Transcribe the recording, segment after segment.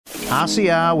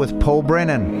RCR with Paul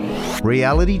Brennan,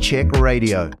 Reality Check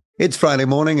Radio. It's Friday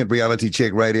morning at Reality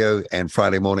Check Radio, and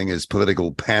Friday morning is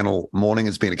political panel morning.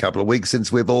 It's been a couple of weeks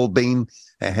since we've all been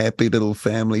a happy little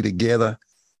family together.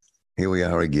 Here we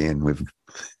are again. We've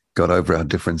got over our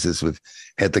differences. We've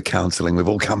had the counselling. We've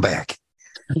all come back.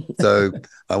 So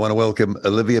I want to welcome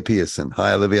Olivia Pierson.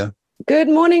 Hi, Olivia. Good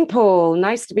morning, Paul.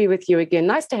 Nice to be with you again.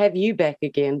 Nice to have you back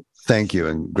again. Thank you,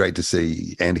 and great to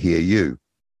see and hear you.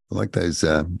 I like those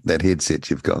that headset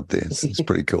you've got there. It's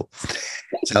pretty cool.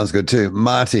 Sounds good too.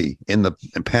 Marty in the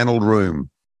panel room.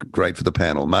 Great for the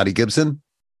panel. Marty Gibson.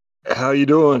 How you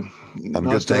doing? I'm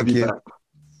good, thank you. Back.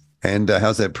 And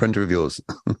how's that printer of yours?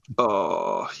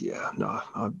 Oh, yeah. No,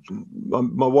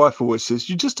 my wife always says,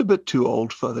 you're just a bit too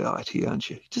old for the IT, aren't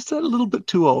you? Just a little bit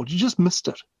too old. You just missed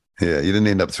it. Yeah, you didn't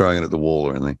end up throwing it at the wall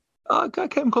or anything. I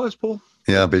came close, Paul.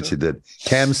 Yeah, I bet you did.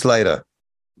 Cam Slater.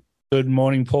 Good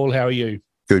morning, Paul. How are you?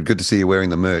 Good to see you wearing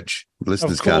the merch.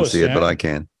 Listeners can't see it, but I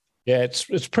can. Yeah,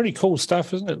 it's pretty cool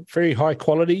stuff, isn't it? Very high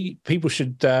quality. People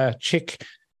should check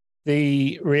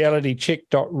the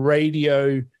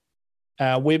realitycheck.radio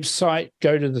website,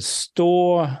 go to the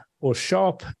store or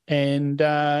shop and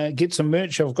get some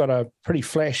merch. I've got a pretty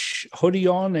flash hoodie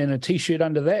on and a T-shirt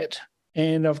under that.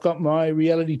 And I've got my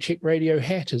Reality Check Radio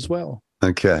hat as well.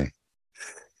 Okay.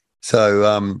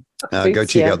 So go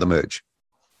check out the merch.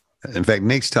 In fact,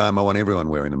 next time I want everyone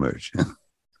wearing the merch.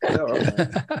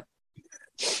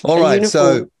 All right.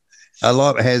 So a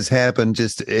lot has happened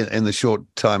just in the short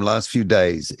time, last few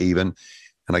days even.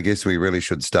 And I guess we really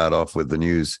should start off with the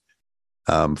news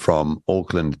from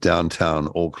Auckland, downtown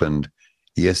Auckland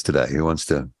yesterday. Who wants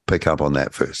to pick up on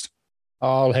that first?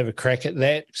 I'll have a crack at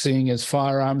that, seeing as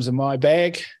firearms in my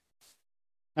bag.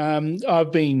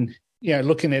 I've been,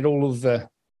 looking at all of the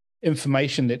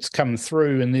information that's come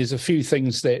through, and there's a few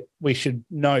things that we should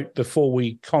note before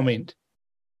we comment.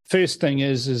 First thing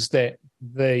is that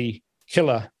the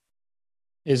killer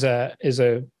is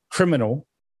a criminal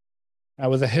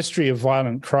with a history of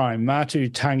violent crime.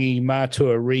 Tangi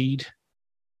Matua Reid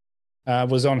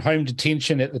was on home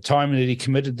detention at the time that he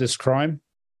committed this crime.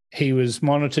 He was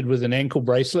monitored with an ankle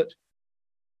bracelet.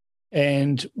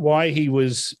 And why he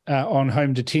was on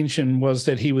home detention was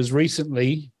that he was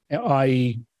recently,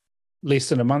 i.e. less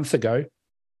than a month ago,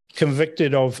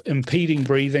 convicted of impeding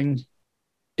breathing,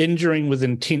 injuring with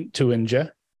intent to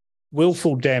injure,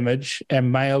 willful damage,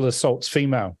 and male assaults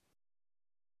female.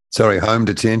 Sorry, home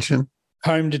detention?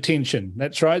 Home detention,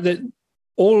 that's right. That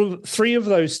all three of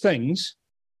those things,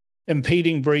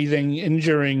 impeding breathing,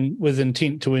 injuring with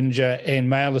intent to injure, and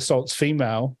male assaults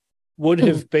female, would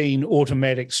have been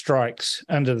automatic strikes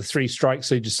under the three strikes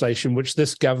legislation, which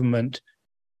this government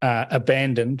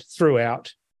abandoned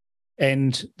throughout.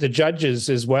 And the judges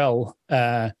as well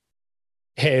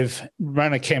have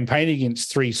run a campaign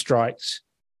against three strikes,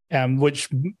 which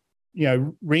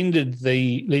rendered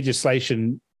the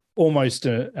legislation almost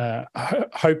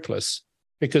hopeless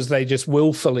because they just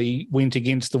willfully went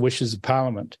against the wishes of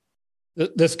Parliament.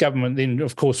 This government then,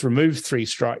 of course, removed three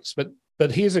strikes. But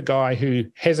here's a guy who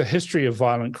has a history of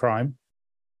violent crime,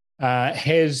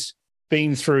 has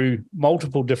been through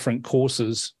multiple different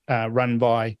courses run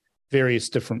by various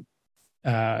different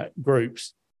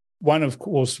groups. One, of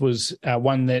course, was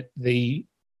one that the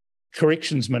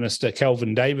Corrections Minister,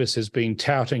 Kelvin Davis, has been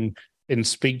touting in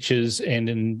speeches and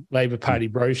in Labour Party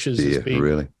brochures.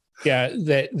 Really? Yeah,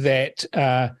 that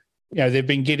they've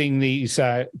been getting these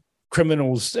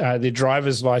criminals their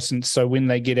driver's license, so when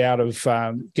they get out of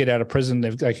prison,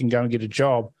 they can go and get a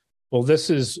job. Well, this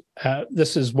is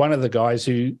one of the guys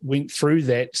who went through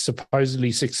that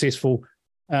supposedly successful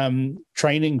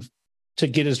training to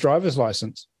get his driver's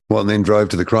license. Well, and then drove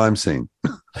to the crime scene.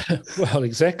 Well,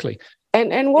 exactly.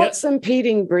 And what's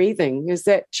impeding breathing? Is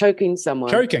that choking someone?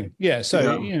 Choking, yeah.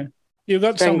 So you've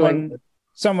got strangling.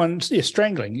 someone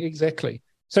strangling, exactly.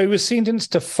 So he was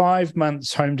sentenced to 5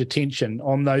 months home detention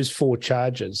on those four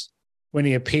charges when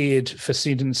he appeared for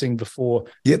sentencing before.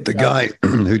 Yet the guy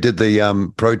who did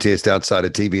the protest outside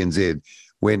of TVNZ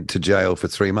went to jail for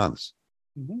 3 months.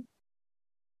 Mm-hmm.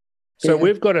 So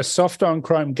we've got a soft on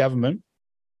crime government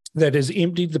that has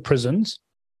emptied the prisons,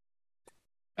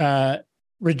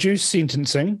 reduced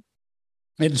sentencing,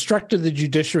 instructed the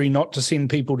judiciary not to send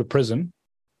people to prison,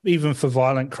 even for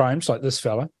violent crimes like this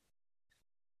fella.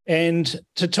 And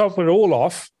to top it all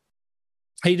off,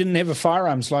 he didn't have a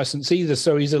firearms license either,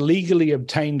 so he's illegally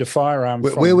obtained a firearm.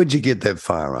 Where would you get that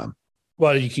firearm?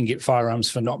 Well, you can get firearms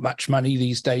for not much money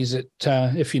these days.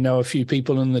 If you know a few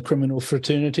people in the criminal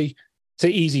fraternity, it's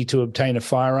easy to obtain a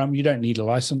firearm. You don't need a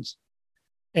license.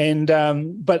 And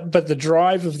but the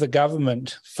drive of the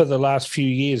government for the last few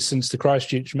years since the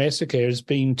Christchurch massacre has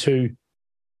been to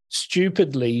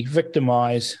stupidly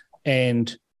victimise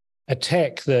and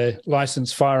attack the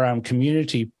licensed firearm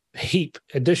community, heap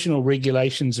additional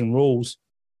regulations and rules,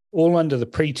 all under the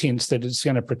pretense that it's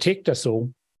going to protect us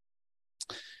all.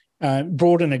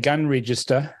 Brought in a gun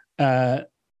register, done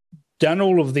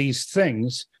all of these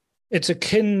things. It's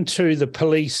akin to the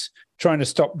police trying to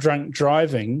stop drunk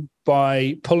driving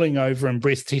by pulling over and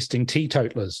breath testing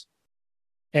teetotalers.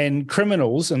 And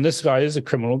criminals, and this guy is a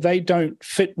criminal, they don't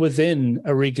fit within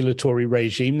a regulatory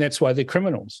regime. That's why they're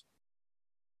criminals.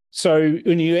 So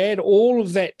when you add all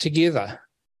of that together,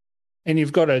 and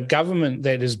you've got a government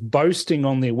that is boasting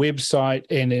on their website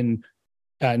and in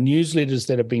newsletters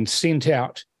that have been sent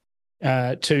out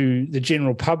to the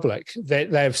general public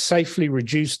that they have safely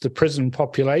reduced the prison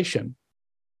population,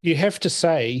 you have to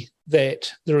say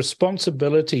that the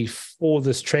responsibility for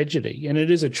this tragedy, and it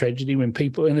is a tragedy when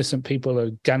innocent people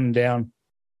are gunned down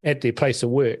at their place of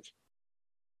work,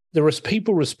 the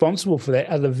people responsible for that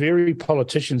are the very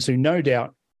politicians who no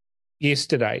doubt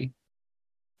yesterday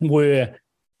were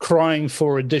crying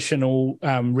for additional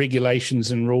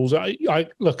regulations and rules.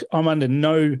 Look, I'm under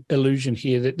no illusion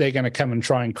here that they're going to come and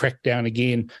try and crack down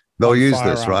again. They'll use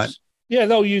firearms. this, right? Yeah,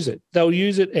 they'll use it. They'll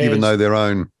use it as, even though their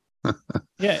own.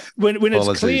 Yeah, when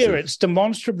it's clear, it's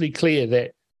demonstrably clear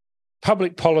that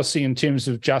public policy in terms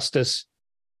of justice,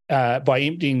 by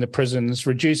emptying the prisons,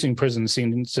 reducing prison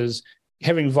sentences,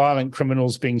 having violent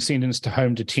criminals being sentenced to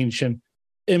home detention,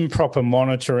 improper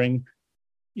monitoring.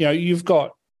 You know, you've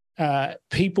got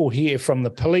people here from the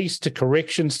police to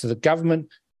corrections to the government,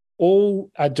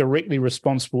 all are directly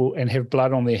responsible and have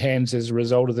blood on their hands as a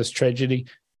result of this tragedy.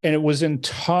 And it was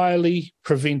entirely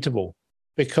preventable,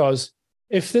 because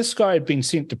if this guy had been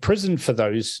sent to prison for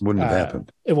those, wouldn't have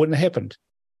happened. It wouldn't have happened.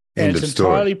 End And of it's story.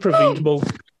 entirely preventable.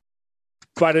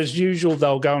 But as usual,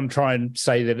 they'll go and try and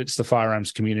say that it's the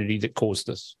firearms community that caused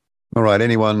this. All right.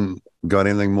 Anyone got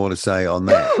anything more to say on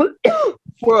that?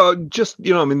 Well, just,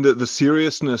 you know, I mean, the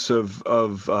seriousness of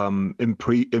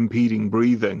impeding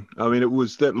breathing. I mean,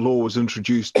 that law was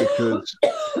introduced because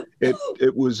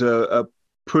it was a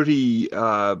pretty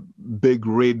big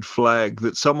red flag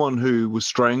that someone who was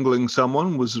strangling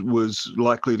someone was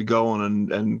likely to go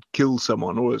on and kill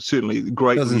someone, or certainly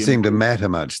greatly. Doesn't seem to matter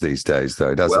much these days,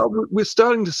 though, does it? Well, we're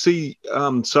starting to see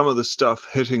some of the stuff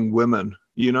hitting women.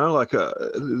 You know, like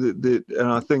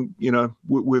and I think, you know,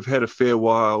 we've had a fair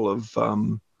while of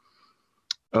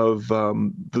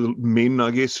the men,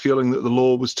 I guess, feeling that the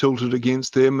law was tilted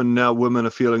against them, and now women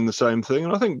are feeling the same thing.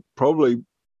 And I think probably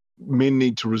men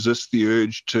need to resist the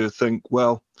urge to think,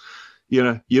 well, you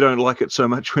know, you don't like it so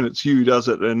much when it's you, does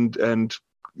it? And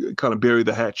kind of bury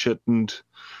the hatchet and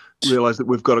realize that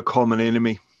we've got a common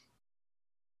enemy.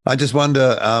 I just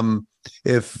wonder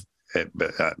if,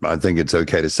 I think it's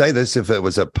okay to say this, if it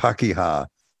was a Pakeha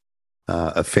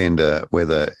offender,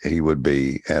 whether he would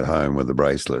be at home with a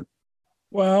bracelet.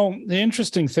 Well, the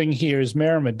interesting thing here is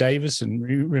Marama Davison,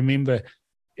 remember,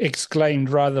 exclaimed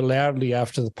rather loudly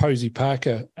after the Posey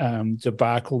Parker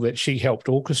debacle that she helped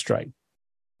orchestrate,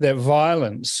 that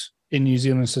violence in New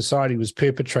Zealand society was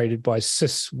perpetrated by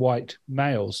cis white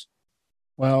males.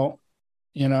 Well,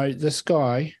 you know, this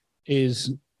guy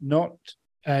is not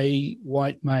a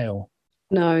white male.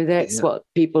 No, that's what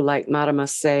people like Marama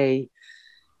say,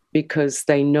 because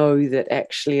they know that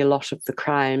actually a lot of the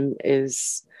crime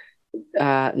is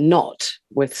not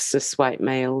with cis white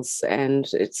males, and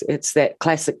it's that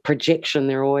classic projection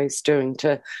they're always doing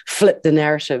to flip the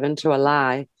narrative into a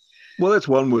lie. Well, that's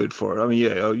one word for it. I mean,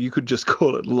 yeah, you could just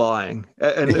call it lying,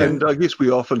 and I guess we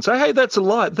often say, "Hey, that's a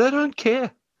lie." They don't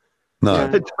care. No,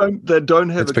 they don't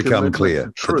have. It's become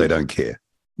clear that they don't care.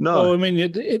 No, well, I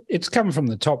mean, it's come from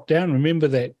the top down. Remember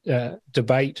that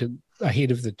debate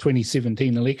ahead of the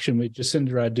 2017 election where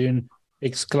Jacinda Ardern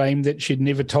exclaimed that she'd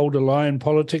never told a lie in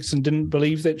politics and didn't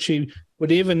believe that she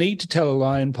would ever need to tell a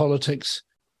lie in politics,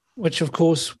 which, of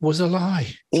course, was a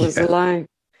lie. It was a lie.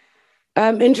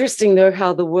 Interesting, though,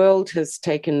 how the world has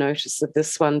taken notice of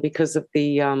this one because of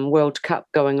the World Cup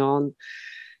going on.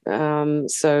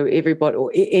 So everybody,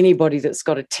 or anybody that's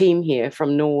got a team here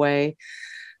from Norway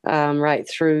right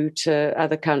through to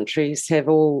other countries, have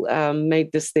all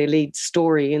made this their lead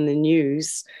story in the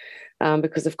news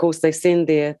because, of course, they send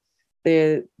their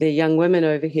young women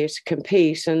over here to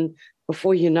compete, and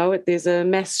before you know it, there's a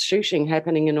mass shooting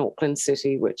happening in Auckland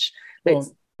City, which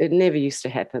it never used to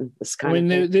happen. This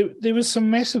kind of thing. There was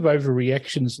some massive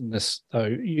overreactions in this, though.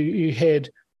 You had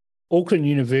Auckland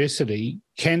University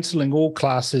cancelling all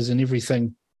classes and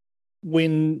everything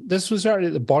when this was right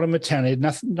at the bottom of town, it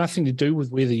had nothing to do with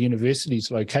where the university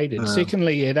is located.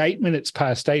 Secondly, at 8 minutes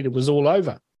past 8, it was all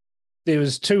over. There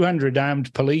was 200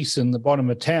 armed police in the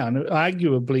bottom of town.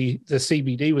 Arguably, the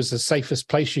CBD was the safest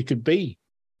place you could be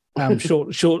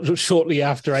shortly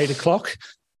after 8 o'clock.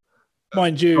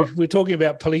 Mind you, we're talking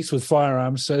about police with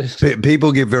firearms. So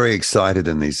people get very excited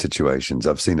in these situations.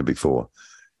 I've seen it before.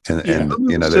 And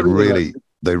you know,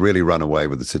 they really run away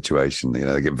with the situation. You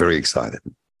know, they get very excited.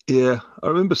 Yeah, I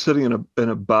remember sitting in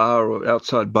a bar or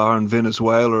outside bar in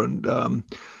Venezuela, and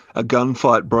a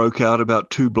gunfight broke out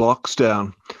about 2 blocks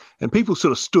down, and people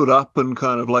sort of stood up and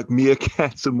kind of like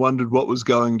meerkats and wondered what was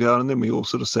going down, and then we all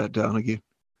sort of sat down again.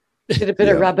 Did a bit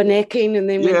of rubbernecking, and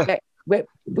then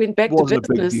went back to business.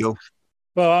 A big deal.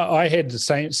 Well, I had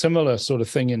the similar sort of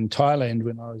thing in Thailand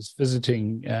when I was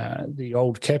visiting the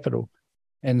old capital,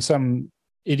 and some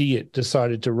idiot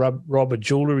decided to rob a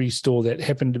jewelry store that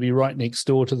happened to be right next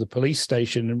door to the police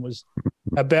station, and was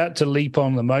about to leap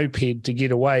on the moped to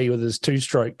get away with his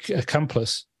 2-stroke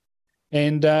accomplice.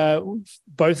 And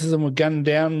both of them were gunned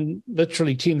down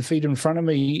literally 10 feet in front of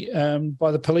me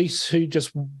by the police, who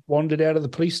just wandered out of the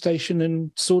police station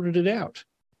and sorted it out.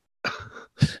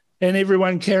 And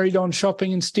everyone carried on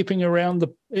shopping and stepping around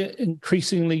the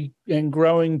increasingly and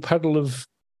growing puddle of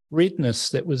redness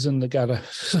that was in the gutter.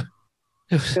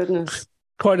 Goodness.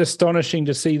 Quite astonishing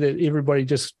to see that everybody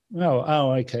just,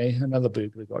 okay, another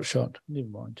burglar got shot. Never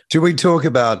mind. Should we talk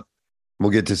about, we'll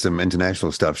get to some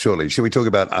international stuff shortly. Should we talk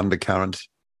about undercurrent?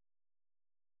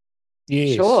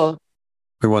 Yes. Sure.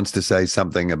 Who wants to say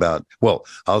something about, well,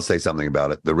 I'll say something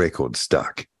about it. The record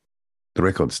stuck.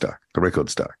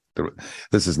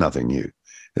 This is nothing new.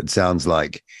 It sounds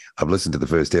like, I've listened to the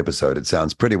first episode, it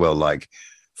sounds pretty well like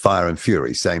Fire and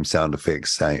Fury, same sound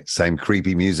effects, same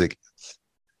creepy music,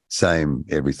 same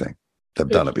everything. They've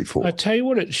done it before. I tell you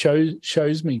what it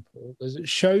shows me, Paul, is it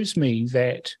shows me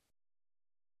that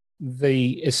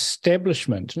the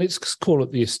establishment, let's call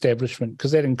it the establishment,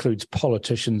 because that includes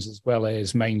politicians as well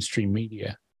as mainstream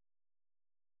media,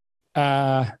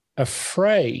 are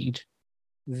afraid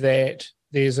that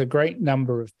there's a great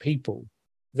number of people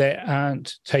that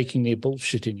aren't taking their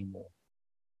bullshit anymore.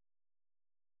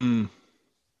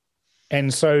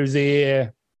 And so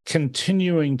they're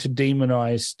continuing to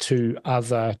demonize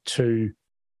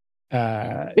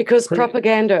because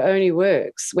propaganda only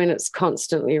works when it's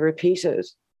constantly repeated.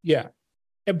 Yeah.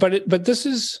 But this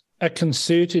is a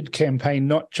concerted campaign,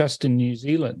 not just in New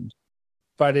Zealand,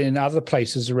 but in other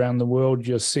places around the world.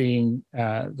 You're seeing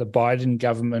the Biden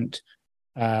government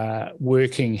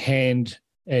working hand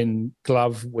in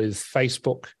glove with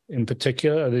Facebook in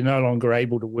particular. They're no longer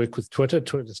able to work with Twitter.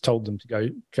 Twitter's told them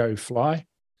to go fly.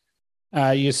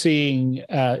 You're seeing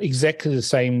exactly the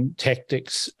same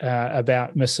tactics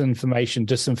about misinformation,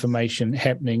 disinformation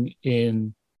happening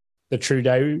in the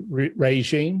Trudeau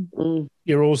regime.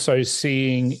 You're also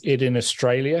seeing it in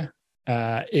Australia,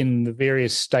 in the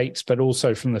various states, but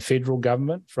also from the federal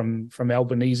government, from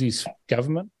Albanese's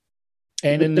government.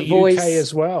 And in the UK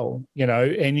as well, you know,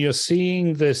 and you're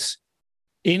seeing this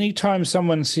anytime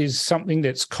someone says something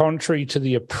that's contrary to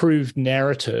the approved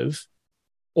narrative,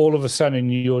 all of a sudden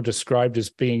you're described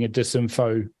as being a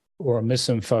disinfo or a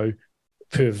misinfo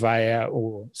purveyor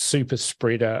or super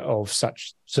spreader of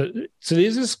such. So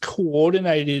there's this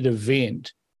coordinated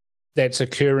event that's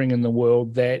occurring in the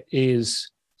world that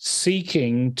is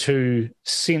seeking to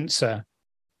censor,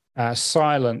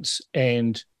 silence,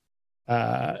 and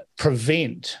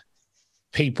prevent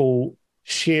people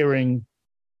sharing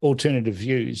alternative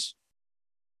views.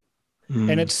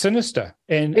 And it's sinister.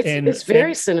 And it's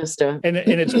very sinister. And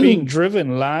it's being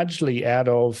driven largely out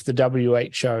of the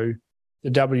WHO, the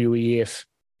WEF,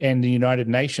 and the United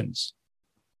Nations.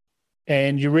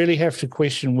 And you really have to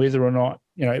question whether or not,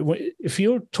 you know, if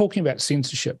you're talking about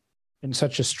censorship in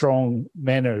such a strong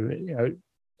manner, you know,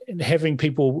 and having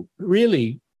people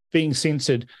really being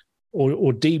censored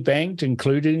or debanked,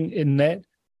 including in that,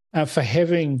 for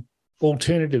having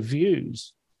alternative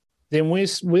views, then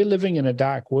we're living in a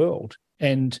dark world.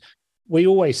 And we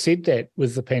always said that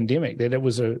with the pandemic, that it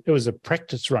was a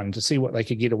practice run to see what they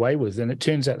could get away with, and it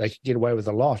turns out they could get away with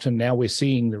a lot. And now we're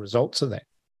seeing the results of that.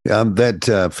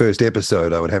 That first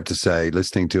episode, I would have to say,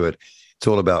 listening to it, it's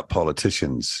all about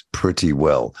politicians pretty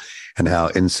well and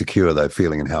how insecure they're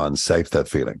feeling and how unsafe they're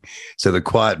feeling. So the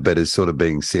quiet bit is sort of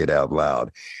being said out loud.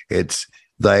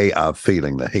 They are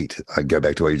feeling the heat. I go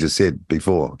back to what you just said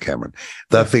before, Cameron.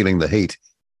 They're feeling the heat.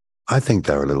 I think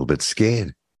they're a little bit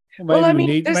scared.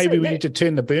 Maybe we need to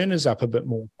turn the burners up a bit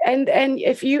more. And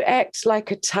if you act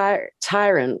like a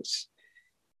tyrant,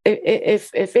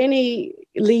 if any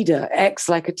leader acts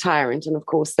like a tyrant, and of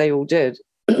course they all did,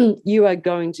 you are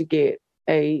going to get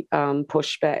a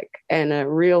pushback and a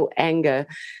real anger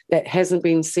that hasn't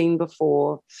been seen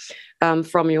before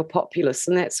from your populace.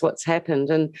 And that's what's happened.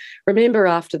 And remember,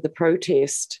 after the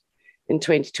protest in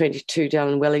 2022 down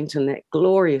in Wellington, that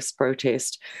glorious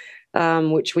protest,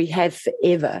 which we have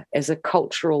forever as a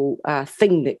cultural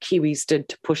thing that Kiwis did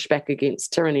to push back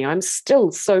against tyranny. I'm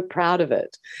still so proud of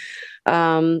it.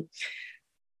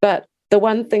 But the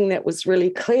one thing that was really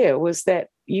clear was that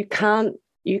you can't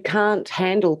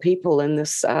handle people in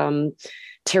this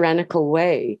tyrannical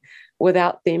way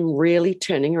without them really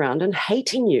turning around and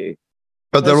hating you.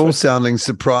 But they're all sounding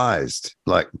surprised,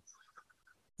 like.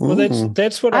 Well,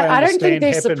 that's what I don't think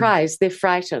they're happened. surprised. They're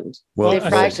frightened. Well, they're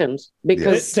frightened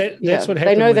because that's what happened.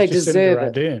 They know they Jacinda deserve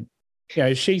it. Ardern. You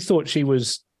know, she thought she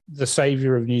was the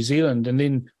saviour of New Zealand, and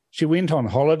then she went on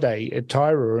holiday at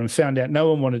Tairua and found out no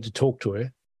one wanted to talk to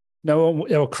her. They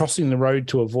were crossing the road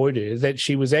to avoid her. That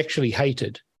she was actually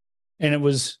hated, and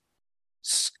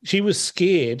she was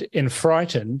scared and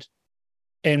frightened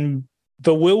and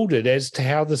bewildered as to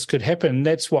how this could happen.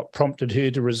 That's what prompted her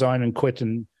to resign and quit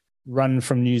and run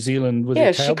from New Zealand with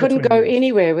her tail she couldn't between go her.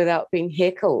 anywhere without being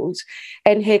heckled,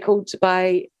 and heckled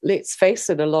by, let's face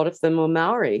it, a lot of them were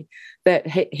Maori that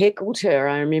heckled her.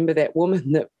 I remember that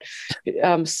woman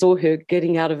that saw her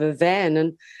getting out of a van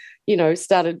and,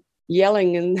 started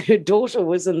yelling, and her daughter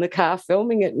was in the car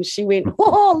filming it, and she went,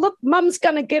 "Oh, look, Mum's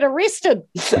going to get arrested."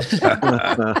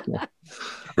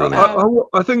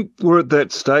 I think we're at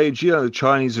that stage. The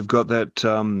Chinese have got that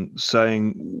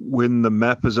saying, when the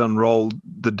map is unrolled,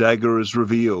 the dagger is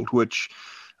revealed, which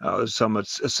is some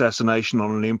assassination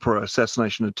on an emperor,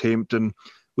 assassination attempt, and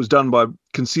was done by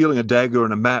concealing a dagger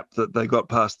in a map that they got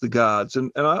past the guards.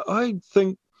 And I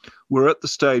think we're at the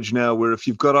stage now where if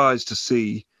you've got eyes to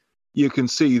see, you can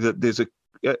see that there's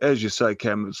as you say,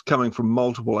 Cam, it's coming from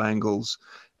multiple angles,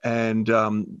 and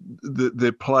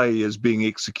the play is being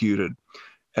executed.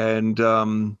 And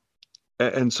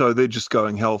so they're just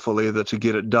going hell for leather to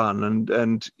get it done.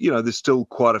 And there's still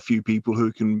quite a few people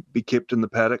who can be kept in the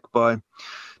paddock by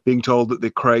being told that they're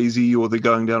crazy or they're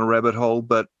going down a rabbit hole.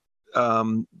 But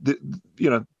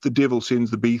the devil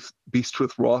sends the beast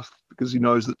with wrath because he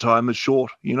knows that time is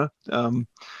short.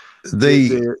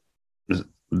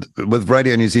 With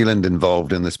Radio New Zealand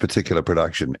involved in this particular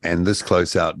production and this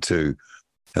close out to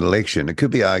an election, it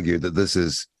could be argued that this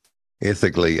is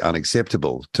ethically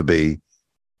unacceptable to be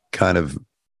kind of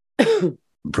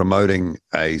promoting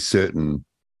a certain,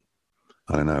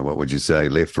 I don't know, what would you say,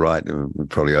 left, right,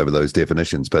 probably over those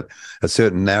definitions, but a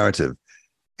certain narrative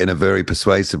in a very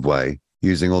persuasive way,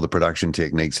 using all the production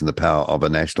techniques and the power of a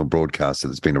national broadcaster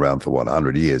that's been around for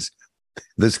 100 years,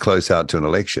 this close out to an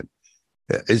election.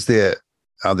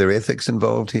 Are there ethics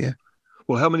involved here?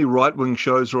 Well, how many right-wing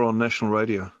shows are on national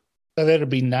radio? So that'll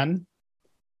be none.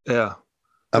 Yeah.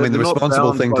 I mean, the They're not responsible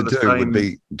bound thing by to the do same- would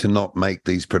be to not make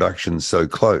these productions so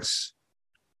close.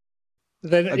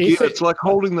 Again, it's like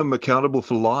holding them accountable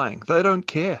for lying. They don't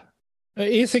care.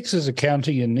 Ethics is a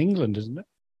county in England, isn't it?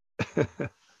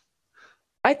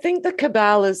 I think the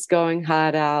cabal is going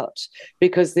hard out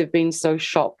because they've been so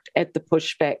shocked at the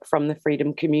pushback from the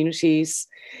freedom communities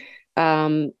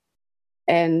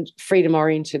and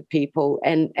freedom-oriented people.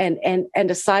 And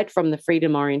aside from the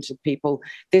freedom-oriented people,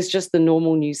 there's just the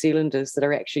normal New Zealanders that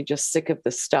are actually just sick of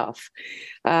the stuff.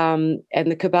 And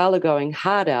the cabal are going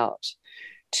hard out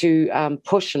to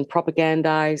push and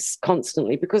propagandize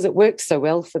constantly because it worked so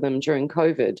well for them during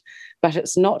COVID, but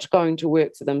it's not going to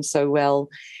work for them so well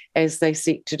as they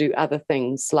seek to do other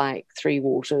things like Three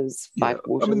Waters, Five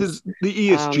Waters. I mean, there's the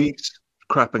ESG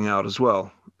crapping out as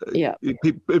well. Yeah.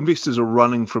 Investors are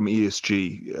running from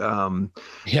ESG.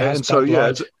 And so,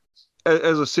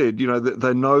 as I said,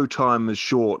 they know time is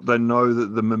short. They know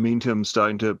that the momentum's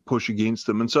starting to push against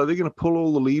them. And so they're going to pull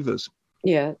all the levers.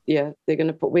 Yeah, they're going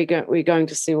to put. We're going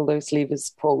to see all those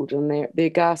levers pulled, and they're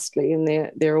ghastly and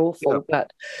they're awful. Yeah.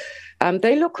 But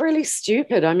they look really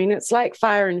stupid. I mean, it's like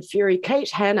Fire and Fury. Kate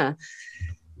Hanna,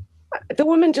 the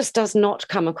woman just does not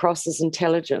come across as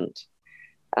intelligent.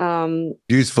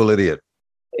 Useful idiot.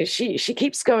 She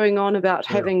keeps going on about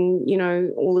having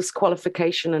all this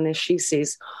qualification, and as she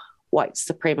says, white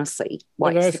supremacy.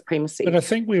 But I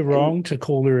think we're wrong to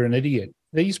call her an idiot.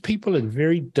 These people are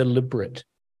very deliberate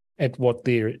at what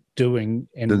they're doing.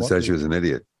 And didn't say she was an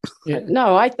idiot. Yeah.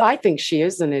 No, I think she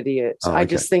is an idiot. Oh, okay. I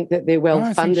just think that they're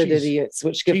well-funded idiots,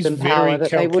 which give them power that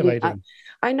they wouldn't.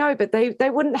 I know, but they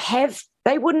wouldn't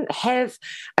have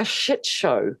a shit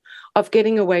show of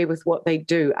getting away with what they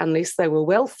do unless they were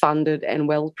well-funded and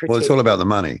well-protected. Well, it's all about the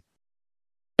money.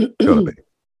 Gotta be.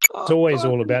 It's always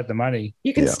all about the money.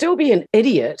 You can still be an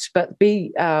idiot, but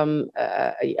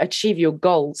achieve your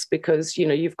goals because,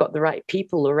 you've got the right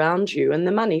people around you and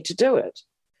the money to do it.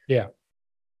 Yeah.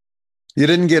 You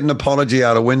didn't get an apology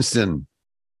out of Winston,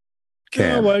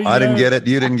 Cam. I didn't get it.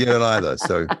 You didn't get it either.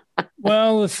 So,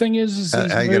 well, the thing is how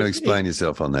are you going to explain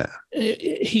yourself on that?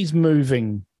 He's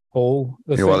moving, Paul.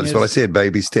 Well, that's what I said.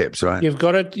 Baby steps, right? You've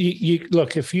got to you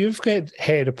look. If you've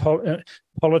had a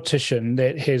politician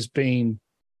that has been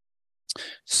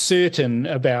certain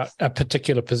about a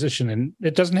particular position, and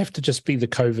it doesn't have to just be the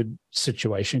COVID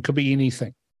situation; it could be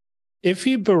anything. If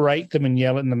you berate them and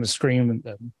yell at them and scream at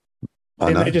them,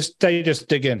 then they just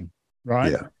dig in,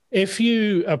 right? Yeah. If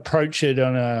you approach it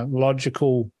on a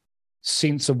logical,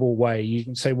 sensible way, you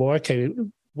can say, "Well, okay,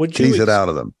 would you tease it out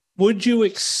of them? Would you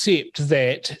accept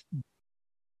that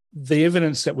the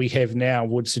evidence that we have now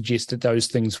would suggest that those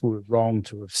things were wrong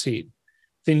to have said?"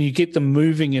 Then you get them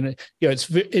moving in it.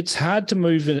 It's hard to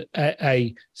move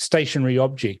a stationary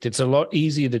object. It's a lot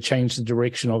easier to change the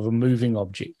direction of a moving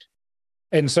object.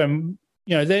 And so,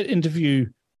 that interview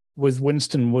with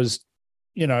Winston was,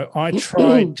 I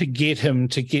tried to get him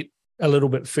to get a little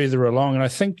bit further along, and I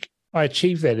think I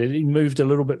achieved that. He moved a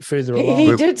little bit further along.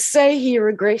 He did say he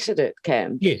regretted it,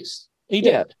 Cam. Yes, he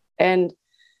did. Yeah. And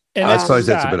I suppose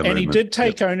that's a bit of and he did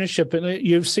take ownership. And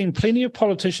you've seen plenty of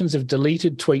politicians have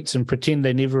deleted tweets and pretend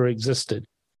they never existed.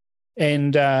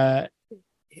 And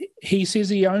he says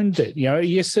he owned it.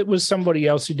 Yes, it was somebody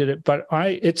else who did it, but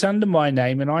it's under my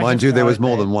name. And mind you, there was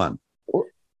more than one.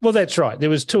 Well, that's right. There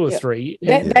was two or three.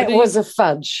 That was a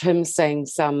fudge, him saying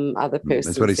some other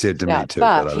person. That's what he said to me too,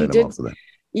 but I let him off for that.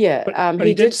 Yeah. But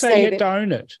he did say he had to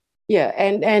own it. Yeah,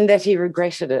 and that he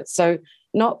regretted it. So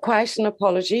not quite an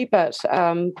apology, but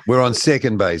we're on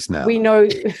second base now. We know.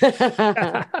 2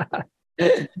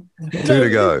 to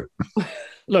go.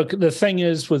 Look, the thing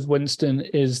is with Winston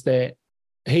is that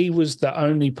he was the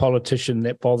only politician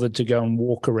that bothered to go and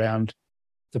walk around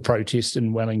the protest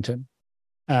in Wellington.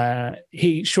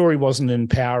 He wasn't in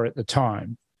power at the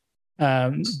time,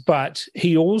 but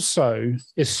he also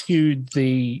eschewed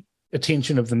the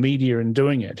attention of the media in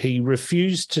doing it. He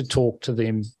refused to talk to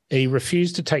them. He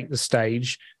refused to take the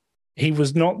stage. He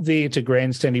was not there to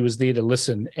grandstand. He was there to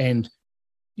listen. And,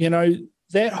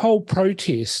 that whole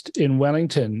protest in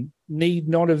Wellington need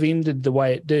not have ended the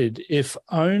way it did if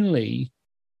only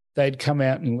they'd come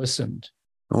out and listened.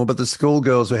 Oh, but the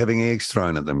schoolgirls were having eggs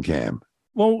thrown at them, Cam.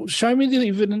 Well, show me the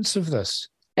evidence of this.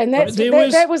 And that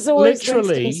was always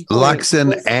literally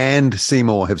Luxon and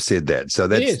Seymour have said that. So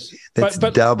that's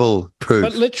double proof.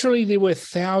 But literally there were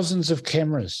thousands of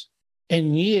cameras.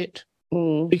 And yet,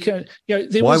 because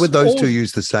why would those two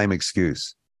use the same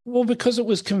excuse? Well, because it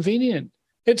was convenient.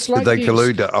 It's like did they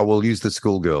collude? We'll use the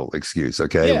schoolgirl excuse,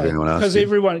 okay? Yeah,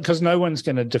 because no one's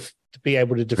going to be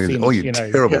able to defend.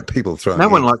 Terrible people throwing. No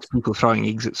one likes people throwing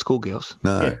eggs at schoolgirls.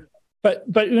 No, yeah. but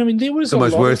there was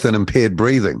almost worse than impaired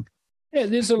breathing. Yeah,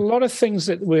 there's a lot of things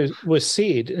that were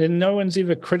said, and no one's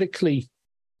ever critically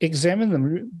examined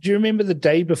them. Do you remember the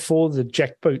day before the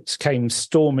jackboots came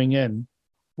storming in?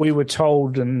 We were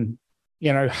told in,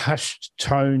 hushed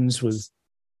tones with,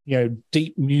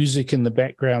 deep music in the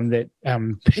background that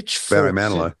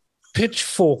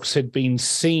pitchforks had been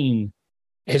seen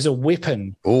as a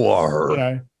weapon.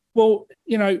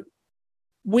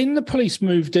 When the police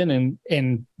moved in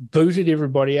and booted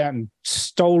everybody out and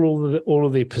stole all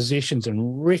of their possessions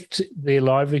and wrecked their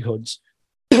livelihoods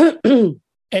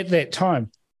at that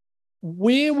time,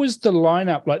 where was the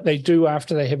lineup like they do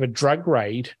after they have a drug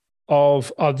raid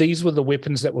of these were the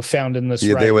weapons that were found in this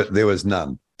raid? There was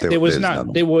none. There was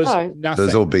none. There was nothing.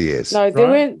 There's all BS. No,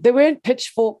 there weren't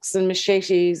pitchforks and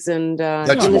machetes and.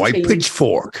 That's why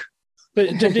pitchfork.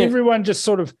 But did everyone just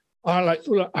sort of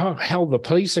hell, the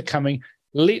police are coming.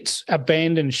 Let's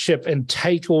abandon ship and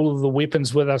take all of the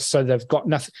weapons with us so they've got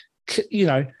nothing.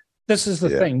 This is the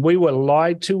thing. We were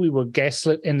lied to. We were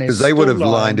gaslit. Because they would have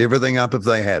lined everything up if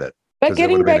they had it. But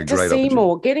getting back to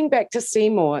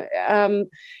Seymour,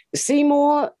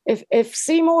 Seymour, if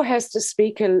Seymour has to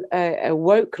speak a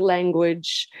woke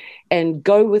language and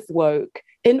go with woke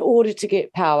in order to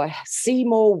get power,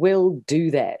 Seymour will do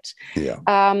that. Yeah.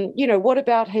 What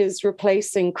about his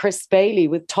replacing Chris Bailey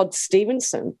with Todd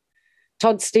Stevenson?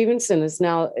 Todd Stevenson is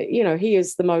now, he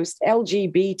is the most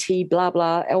LGBT blah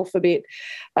blah alphabet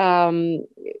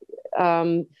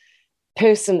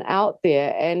person out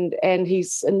there, and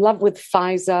he's in love with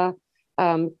Pfizer.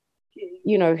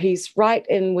 He's right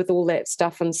in with all that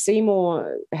stuff, and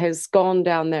Seymour has gone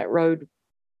down that road,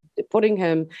 putting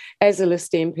him as a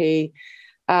list MP,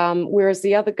 whereas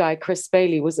the other guy, Chris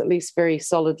Bailey, was at least very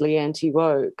solidly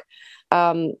anti-woke.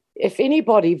 if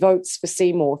anybody votes for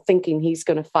Seymour thinking he's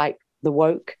going to fight the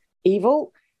woke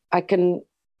evil, I can,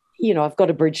 I've got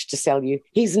a bridge to sell you.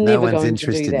 He's never going to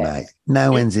do that. Mate.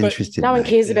 No one's interested. No one mate.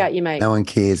 cares about you, mate. No one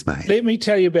cares, mate. Let me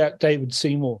tell you about David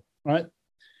Seymour, right?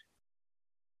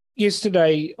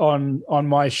 Yesterday on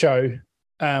my show,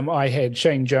 I had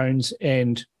Shane Jones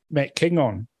and Matt King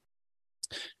on.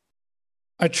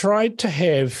 I tried to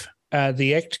have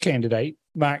the ACT candidate,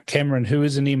 Mark Cameron, who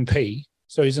is an MP,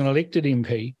 so he's an elected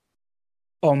MP,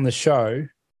 on the show.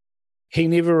 He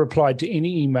never replied to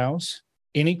any emails,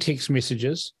 any text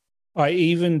messages. I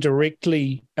even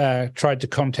directly tried to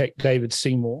contact David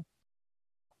Seymour.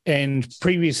 And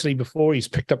previously, before, he's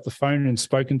picked up the phone and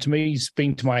spoken to me. He's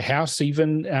been to my house,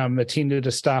 even attended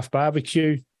a staff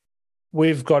barbecue.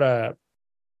 We've got a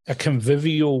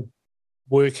convivial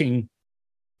working,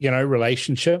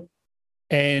 relationship.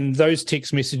 And those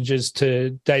text messages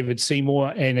to David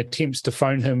Seymour and attempts to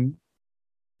phone him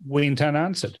went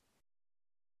unanswered.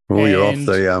 Well, you're off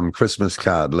the Christmas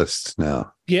card list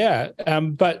now. Yeah,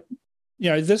 but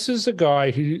this is a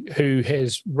guy who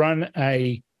has run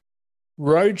a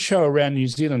roadshow around New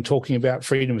Zealand talking about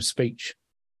freedom of speech,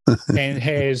 and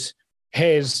has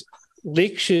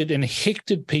lectured and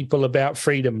hectored people about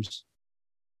freedoms,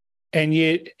 and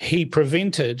yet he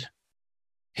prevented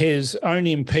his own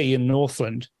MP in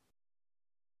Northland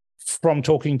from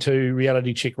talking to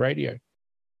Reality Check Radio.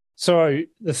 So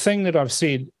the thing that I've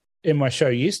said in my show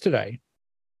yesterday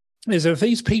is if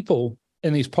these people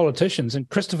and these politicians, and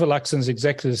Christopher Luxon's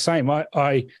exactly the same,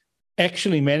 I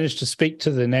actually managed to speak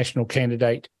to the national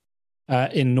candidate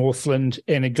in Northland,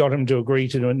 and it got him to agree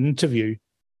to do an interview.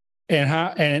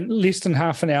 And less than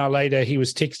half an hour later, he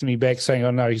was texting me back saying,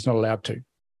 oh, no, he's not allowed to.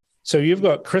 So you've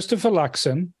got Christopher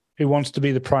Luxon, who wants to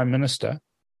be the Prime Minister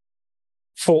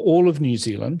for all of New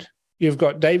Zealand. You've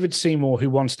got David Seymour, who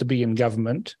wants to be in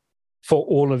government for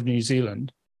all of New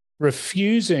Zealand,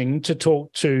 refusing to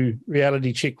talk to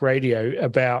Reality Check Radio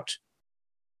about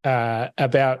a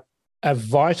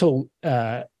vital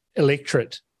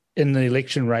electorate in the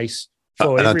election race.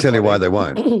 And I'll tell you why they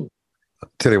won't. I'll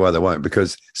tell you why they won't,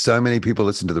 because so many people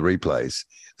listen to the replays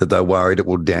that they're worried it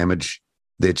will damage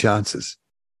their chances.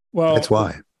 Well, that's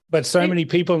why. But so many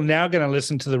people are now going to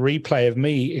listen to the replay of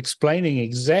me explaining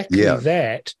exactly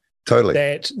that. Totally.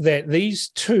 That these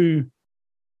two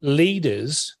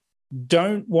leaders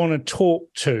don't want to talk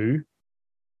to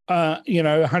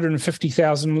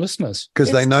 150,000 listeners.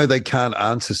 Because they know they can't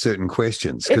answer certain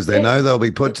questions, because they know they'll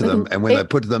be put to them, and when they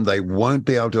put to them, they won't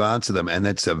be able to answer them, and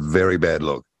that's a very bad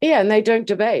look. Yeah, and they don't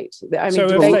debate. I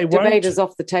mean, debate is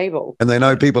off the table. And they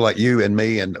know people like you and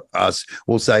me and us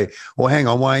will say, well, hang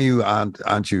on, why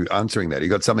aren't you answering that? You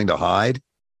got something to hide?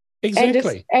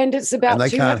 Exactly. And it's about... And they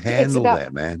can't handle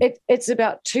that, man. It's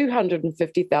about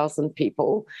 250,000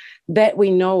 people that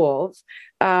we know of,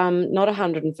 not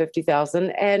 150,000.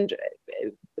 And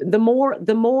the more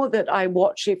that I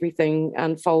watch everything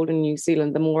unfold in New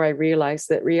Zealand, the more I realize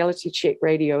that Reality Check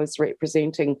Radio is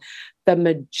representing the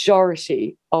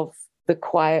majority of the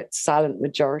quiet, silent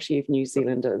majority of New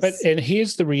Zealanders. And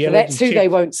here's the reality check. That's who they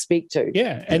won't speak to.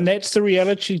 Yeah, and that's the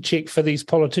reality check for these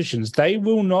politicians. They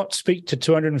will not speak to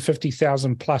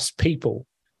 250,000 plus people.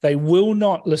 They will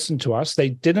not listen to us. They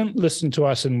didn't listen to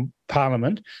us in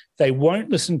Parliament. They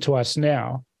won't listen to us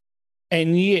now.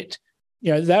 And yet,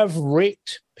 they've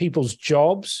wrecked people's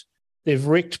jobs. They've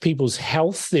wrecked people's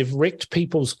health. They've wrecked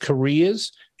people's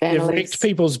careers. They've wrecked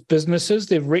people's businesses.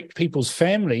 They've wrecked people's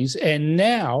families. And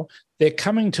now they're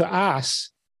coming to us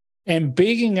and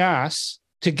begging us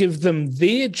to give them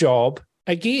their job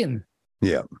again.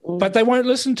 Yeah. But they won't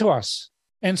listen to us.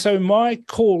 And so my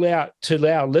call out to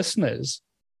our listeners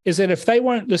is that if they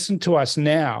won't listen to us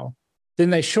now,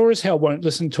 then they sure as hell won't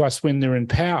listen to us when they're in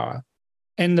power.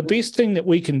 And the best thing that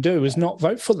we can do is not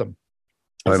vote for them.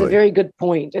 That's a very good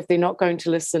point. If they're not going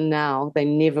to listen now, they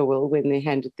never will when they're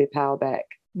handed their power back.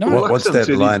 No, what's that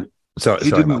line? He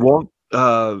didn't want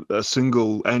a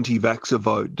single anti-vaxxer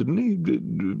vote, didn't he?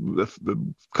 A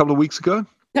couple of weeks ago.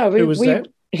 No, we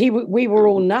were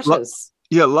all nutters.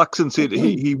 Luxon said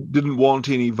he didn't want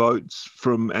any votes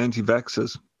from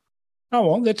anti-vaxxers. Oh,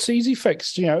 well, that's easy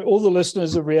fix. All the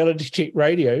listeners of Reality Check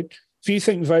Radio, if you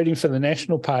think voting for the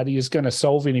National Party is going to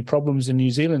solve any problems in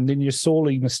New Zealand, then you're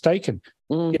sorely mistaken.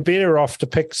 You're better off to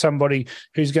pick somebody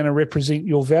who's going to represent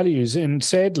your values. And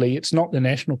sadly, it's not the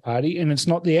National Party and it's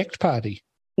not the ACT Party.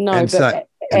 No, and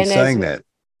saying that,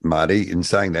 Marty, in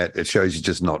saying that, it shows you're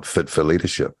just not fit for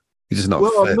leadership. You're just not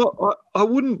fit. I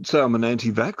wouldn't say I'm an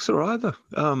anti-vaxxer either.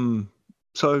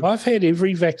 So I've had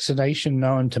every vaccination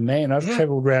known to man. I've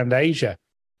travelled around Asia,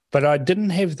 but I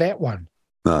didn't have that one.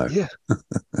 No. Yeah.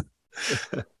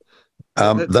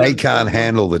 They can't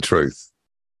handle the truth.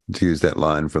 To use that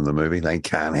line from the movie, they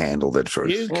can't handle the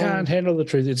truth. You can't handle the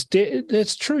truth.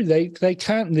 That's true. They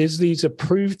can't. There's these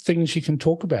approved things you can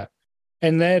talk about,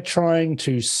 and they're trying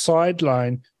to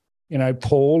sideline,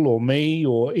 Paul or me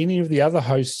or any of the other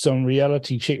hosts on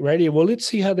Reality Check Radio. Well, let's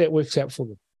see how that works out for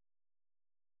them.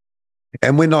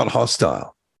 And we're not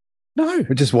hostile. No,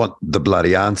 we just want the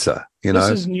bloody answer. This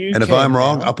is new. And if I'm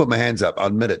wrong, I'll put my hands up. I'll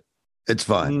admit it. It's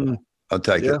fine. I'll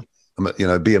take it.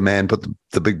 Be a man, put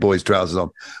the big boy's trousers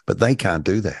on. But they can't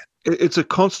do that. It's a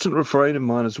constant refrain of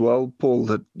mine as well, Paul,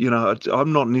 that,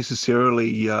 I'm not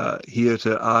necessarily here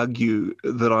to argue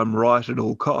that I'm right at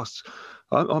all costs.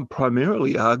 I'm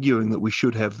primarily arguing that we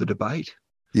should have the debate.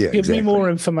 Yeah, Give me more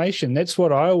information. That's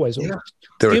what I always want.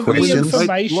 There Give are me questions.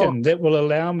 information that will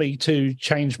allow me to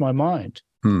change my mind.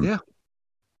 Yeah.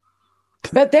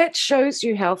 But that shows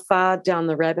you how far down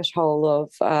the rabbit hole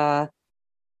of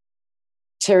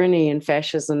tyranny and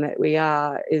fascism that we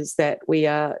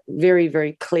are very,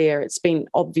 very clear. It's been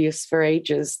obvious for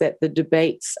ages that the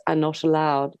debates are not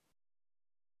allowed.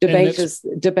 Debate is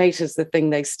the thing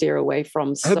they steer away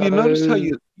from. Have you noticed how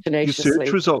your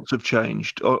search results have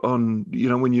changed on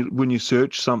when you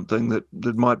search something that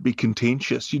might be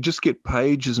contentious? You just get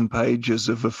pages and pages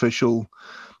of official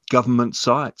government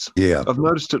sites. Yeah, I've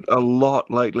noticed it a lot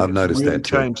lately. I've noticed that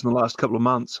too. Changed in the last couple of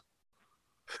months.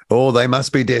 Oh, they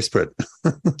must be desperate.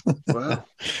 Wow.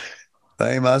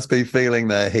 They must be feeling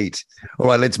the heat. All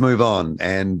right, let's move on.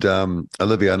 And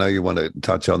Olivia, I know you want to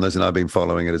touch on this, and I've been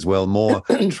following it as well. More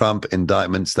Trump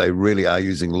indictments. They really are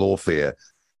using lawfare.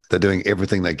 They're doing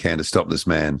everything they can to stop this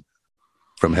man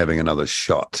from having another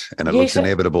shot. And it looks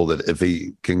inevitable that if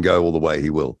he can go all the way, he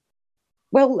will.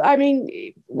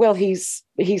 Well, he's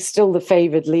still the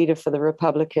favored leader for the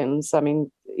Republicans. I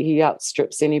mean, he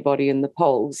outstrips anybody in the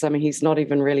polls. I mean, he's not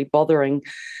even really bothering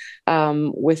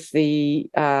with the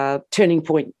Turning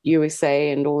Point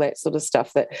USA and all that sort of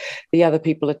stuff that the other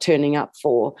people are turning up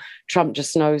for. Trump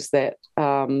just knows that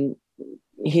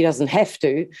he doesn't have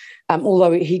to,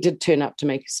 although he did turn up to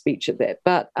make a speech at that.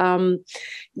 But,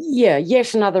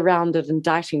 yet another round of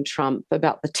indicting Trump,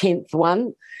 about the 10th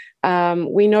one.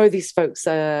 We know these folks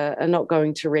are not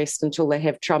going to rest until they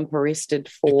have Trump arrested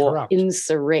for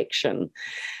insurrection.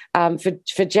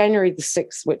 For January the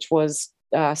 6th, which was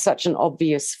such an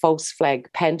obvious false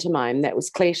flag pantomime, that was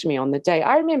clear to me on the day.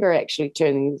 I remember actually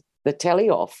turning the telly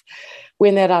off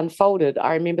when that unfolded.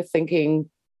 I remember thinking,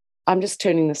 I'm just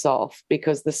turning this off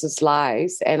because this is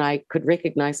lies, and I could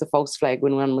recognize a false flag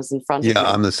when one was in front of me. Yeah,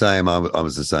 I'm the same. I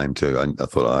was the same too. I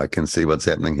thought, I can see what's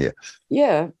happening here.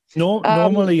 Yeah.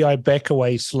 Normally I back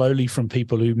away slowly from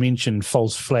people who mention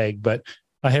false flag, but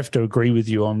I have to agree with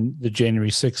you on the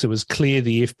January 6th. It was clear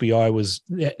the FBI was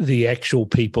the actual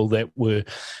people that were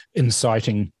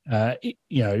inciting,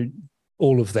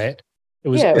 all of that. It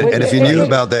was, and if you knew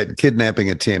about that kidnapping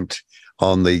attempt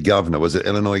on the governor, was it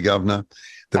Illinois governor?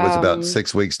 That was about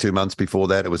 6 weeks, 2 months before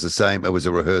that. It was the same. It was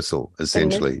a rehearsal,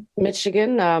 essentially.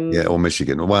 Michigan. Or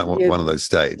Michigan, one of those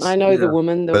states. I know the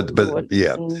woman. But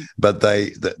they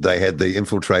had the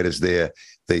infiltrators there,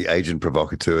 the agent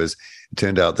provocateurs. It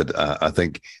turned out that I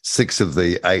think 6 of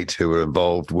the 8 who were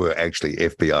involved were actually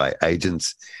FBI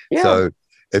agents. Yeah. So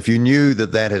if you knew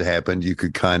that had happened, you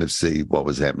could kind of see what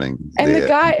was happening. And the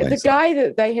guy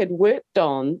that they had worked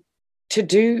on to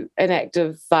do an act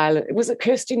of violence, was it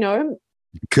Kirsty Noem?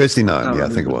 Kirsty Noem, I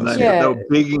think it was. Yeah. They were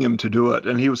begging him to do it,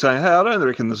 and he was saying, "Hey, I don't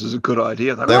reckon this is a good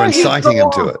idea." They were inciting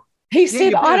him to it. He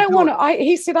said, "I don't want to."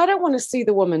 He said, "I don't want to see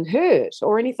the woman hurt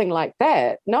or anything like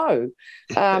that." No,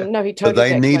 no, he totally. But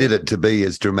they needed it to be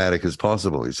as dramatic as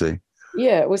possible. You see.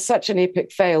 Yeah, it was such an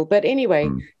epic fail. But anyway,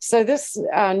 so this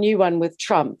new one with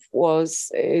Trump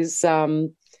is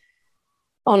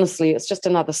honestly, it's just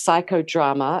another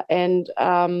psychodrama, and.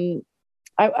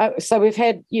 So we've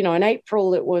had, in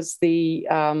April, it was the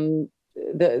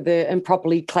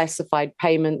improperly classified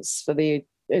payments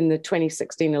in the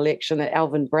 2016 election that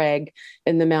Alvin Bragg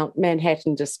in the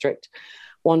Manhattan district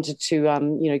wanted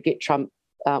to, get Trump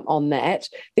on that.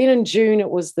 Then in June,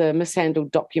 it was the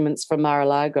mishandled documents from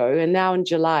Mar-a-Lago. And now in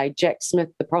July, Jack Smith,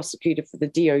 the prosecutor for the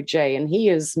DOJ, and he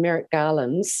is Merrick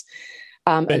Garland's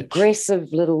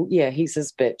aggressive little, he's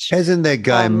his bitch. Hasn't that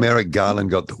guy Merrick Garland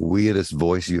got the weirdest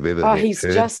voice you've ever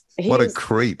heard? What a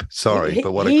creep. Sorry,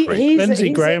 but what a creep.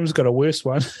 Lindsey Graham's got a worse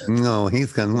one. No,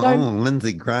 he's got,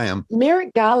 Lindsey Graham.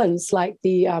 Merrick Garland's like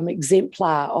the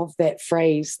exemplar of that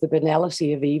phrase, the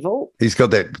banality of evil. He's got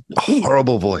that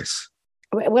horrible voice.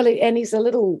 Well, and he's a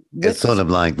little... It's sort of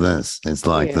like this. It's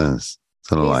like this.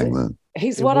 Sort of like this.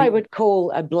 He's what I would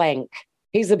call a blank.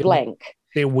 He's a blank.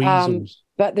 They're weasels.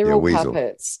 But they're all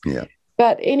puppets. Yeah.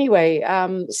 But anyway,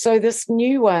 so this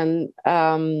new one,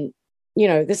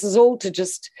 this is all to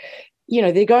just,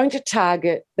 they're going to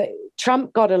target.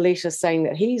 Trump got a letter saying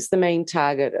that he's the main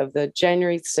target of the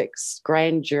January 6th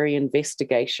grand jury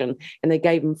investigation, and they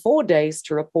gave him 4 days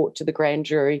to report to the grand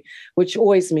jury, which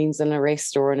always means an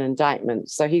arrest or an indictment.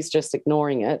 So he's just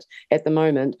ignoring it at the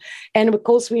moment. And of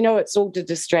course, we know it's all to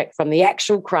distract from the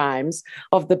actual crimes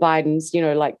of the Bidens,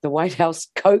 like the White House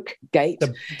Coke gate.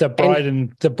 The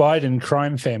Biden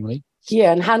crime family.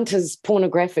 Yeah, and Hunter's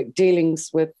pornographic dealings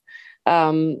with,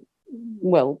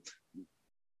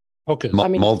 hookers.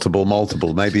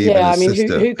 Multiple, maybe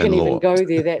even who can even go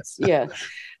there? That's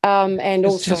and it's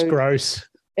also just gross.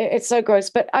 It's so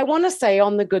gross. But I want to say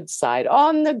on the good side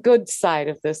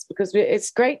of this, because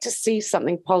it's great to see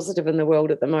something positive in the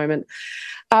world at the moment.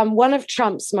 One of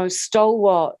Trump's most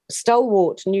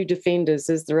stalwart new defenders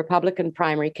is the Republican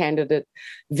primary candidate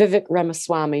Vivek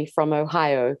Ramaswamy from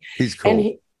Ohio. He's cool. And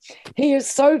he is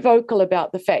so vocal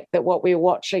about the fact that what we're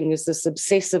watching is this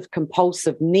obsessive,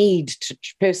 compulsive need to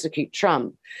persecute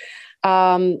Trump.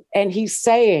 And he's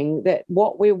saying that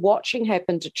what we're watching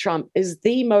happen to Trump is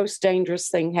the most dangerous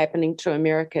thing happening to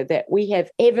America that we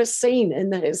have ever seen in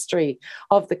the history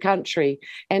of the country.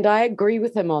 And I agree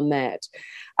with him on that.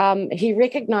 He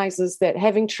recognizes that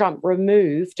having Trump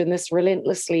removed in this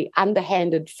relentlessly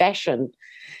underhanded fashion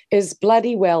is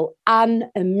bloody well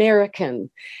un-American.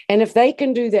 And if they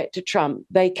can do that to Trump,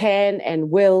 they can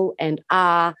and will and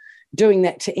are doing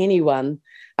that to anyone,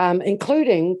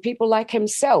 including people like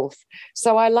himself.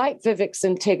 So I like Vivek's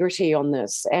integrity on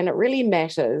this, and it really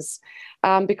matters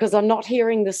because I'm not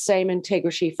hearing the same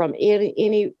integrity from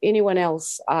anyone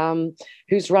else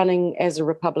who's running as a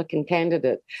Republican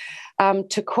candidate.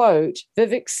 To quote,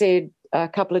 Vivek said a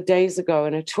couple of days ago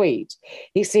in a tweet,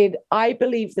 he said, "I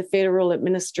believe the federal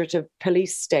administrative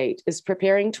police state is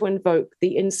preparing to invoke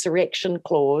the insurrection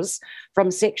clause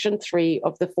from Section 3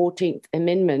 of the 14th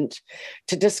Amendment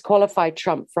to disqualify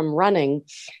Trump from running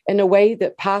in a way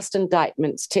that past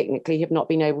indictments technically have not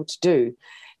been able to do.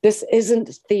 This isn't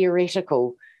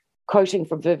theoretical." Quoting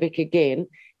from Vivek again,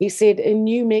 he said, in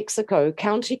New Mexico,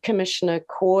 County Commissioner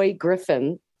Coy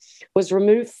Griffin was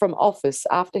removed from office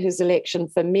after his election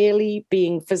for merely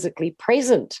being physically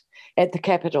present at the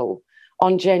Capitol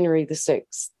on January the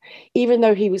 6th, even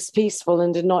though he was peaceful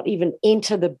and did not even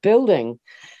enter the building.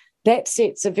 That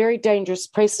sets a very dangerous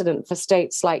precedent for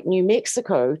states like New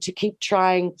Mexico to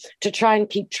try and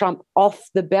keep Trump off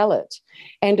the ballot.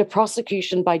 And a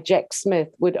prosecution by Jack Smith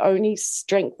would only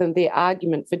strengthen their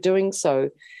argument for doing so.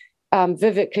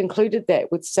 Vivek concluded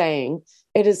that with saying,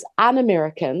 "It is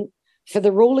un-American for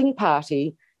the ruling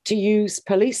party to use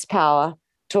police power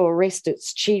to arrest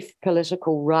its chief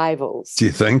political rivals." Do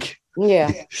you think?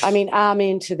 Yeah, I mean,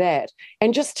 amen to that.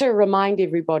 And just to remind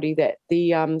everybody that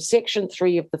the Section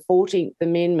 3 of the 14th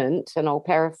Amendment, and I'll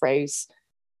paraphrase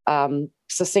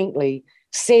succinctly,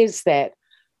 says that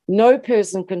no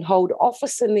person can hold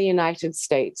office in the United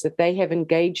States if they have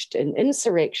engaged in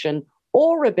insurrection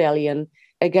or rebellion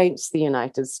against the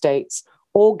United States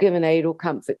or given aid or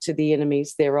comfort to the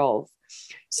enemies thereof.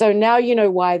 So now you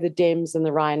know why the Dems and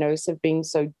the Rhinos have been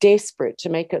so desperate to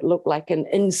make it look like an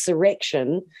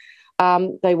insurrection.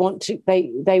 They went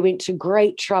to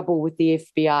great trouble with the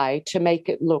FBI to make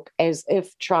it look as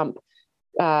if Trump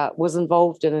was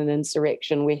involved in an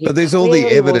insurrection where he. But there's all the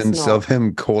evidence of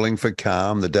him calling for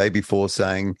calm the day before,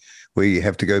 saying we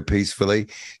have to go peacefully,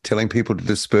 telling people to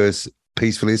disperse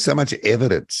peacefully. There's so much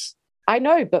evidence. I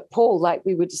know, but Paul, like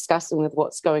we were discussing with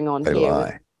what's going on here. They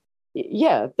lie.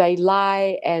 Yeah, they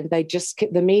lie, and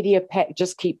the media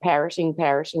just keep parroting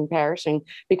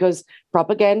because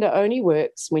propaganda only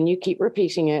works when you keep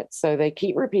repeating it. So they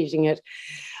keep repeating it.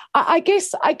 I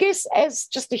guess as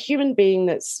just a human being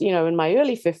that's, in my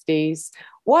early 50s,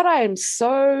 what I am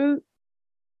so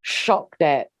shocked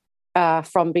at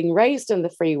from being raised in the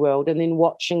free world and then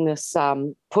watching this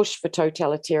push for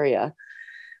totalitarian,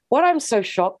 what I'm so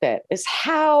shocked at is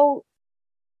how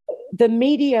the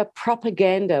media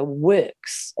propaganda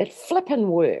works. It flippin'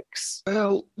 works.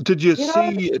 Well, did you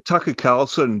see Tucker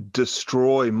Carlson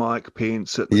destroy Mike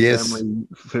Pence at the family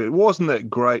fair? Wasn't that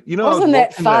great? Wasn't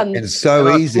that fun? It's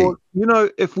so easy.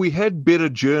 Thought, if we had better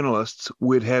journalists,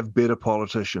 we'd have better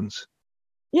politicians.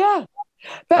 Yeah.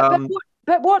 But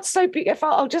what's so big?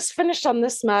 I'll just finish on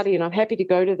this, Marty, and I'm happy to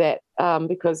go to that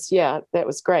because, that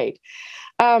was great.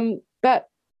 But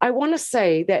I want to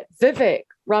say that Vivek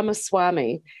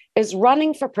Ramaswamy is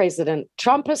running for president.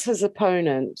 Trump is his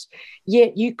opponent,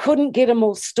 yet you couldn't get a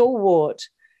more stalwart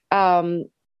man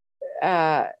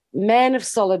of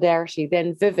solidarity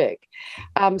than Vivek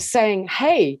saying,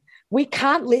 hey, we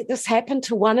can't let this happen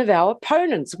to one of our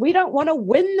opponents. We don't want to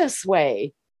win this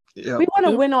way. Yeah. We want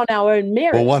to win on our own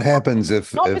merit. Well, what happens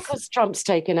if because Trump's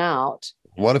taken out?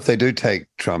 What if they do take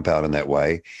Trump out in that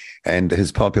way, and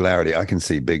his popularity? I can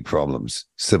see big problems,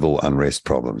 civil unrest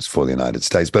problems for the United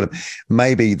States. But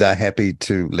maybe they're happy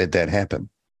to let that happen.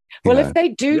 Well, if they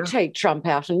do take Trump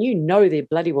out, and they're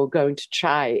bloody well going to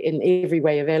try in every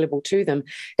way available to them,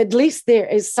 at least there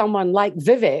is someone like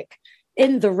Vivek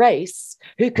in the race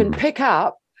who can pick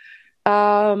up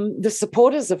the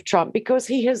supporters of Trump, because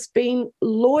he has been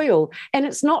loyal. And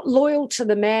it's not loyal to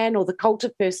the man or the cult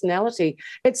of personality.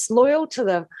 It's loyal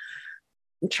to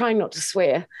I'm trying not to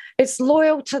swear. It's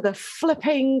loyal to the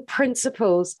flipping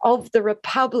principles of the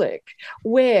Republic,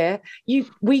 where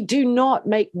we do not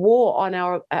make war on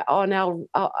our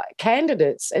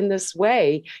candidates in this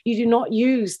way. You do not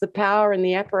use the power and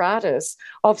the apparatus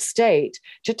of state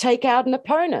to take out an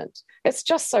opponent. It's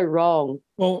just so wrong.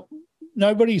 Well,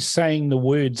 nobody's saying the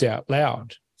words out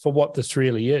loud for what this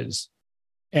really is.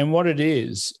 And what it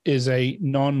is a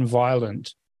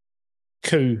non-violent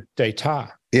coup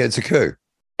d'etat. Yeah, it's a coup.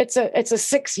 It's a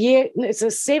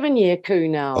 7-year coup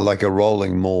now. Like a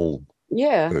rolling mall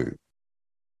coup.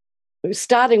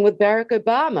 Starting with Barack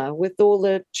Obama, with all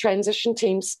the transition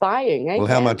team spying. Well,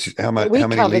 how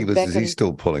many levers is he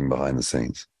still pulling behind the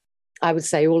scenes? I would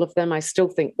say all of them. I still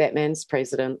think that man's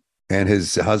president. And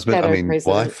his husband,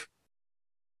 wife?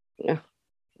 Yeah,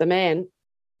 the man.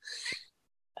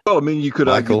 Well, you could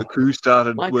argue the coup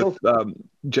started with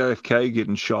JFK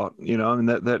getting shot. You're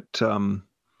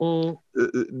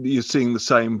seeing the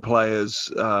same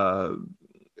players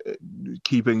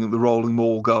keeping the rolling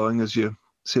mall going, as you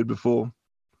said before.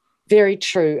 Very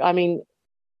true.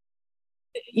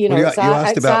 You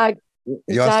asked about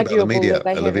the media,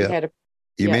 Olivia.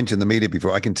 You mentioned the media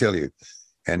before. I can tell you,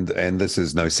 and this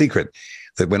is no secret,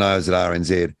 that when I was at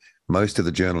RNZ, most of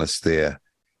the journalists there,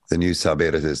 the news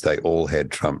sub-editors, they all had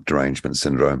Trump derangement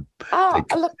syndrome.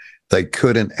 They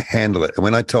couldn't handle it. And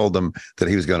when I told them that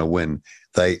he was going to win,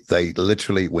 they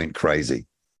literally went crazy.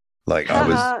 Like I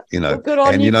was, good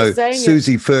on you for saying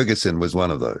Susie Ferguson was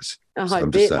one of those.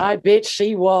 I bet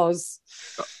she was.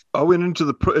 I went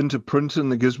into print in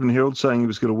the Gibson Herald saying he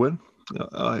was going to win.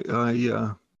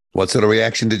 What sort of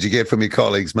reaction did you get from your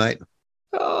colleagues, mate?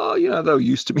 Oh, they were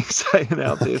used to me saying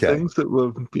out there things that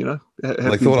were, they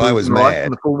thought I was mad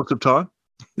in the fullness of time.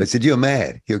 They said, "You're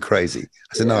mad. You're crazy."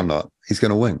 I said, "No, I'm not. He's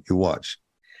going to win. You watch."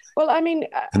 Well, and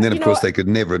then of course they could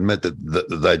never admit that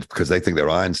they, because they think they're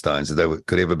Einsteins, that they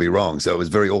could ever be wrong. So it was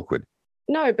very awkward.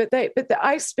 No, but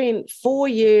I spent 4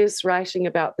 years writing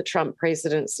about the Trump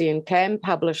presidency, and Cam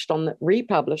republished on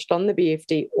the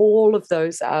BFD all of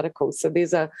those articles. So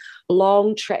there's a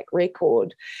long track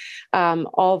record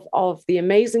of the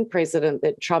amazing president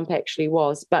that Trump actually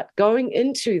was. But going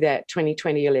into that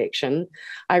 2020 election,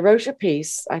 I wrote a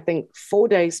piece, I think 4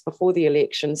 days before the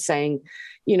election, saying,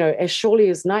 as surely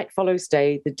as night follows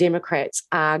day, the Democrats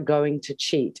are going to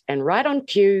cheat. And right on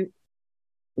cue,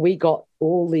 we got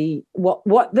all the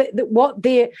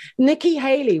Nikki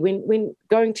Haley, when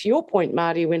going to your point,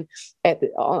 Marty, when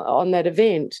on that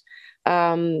event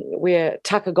where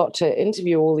Tucker got to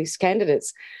interview all these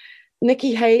candidates,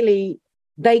 Nikki Haley,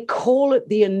 they call it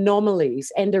the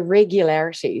anomalies and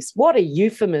irregularities. What a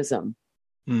euphemism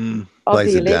of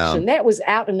the election. Down. That was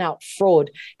out and out fraud.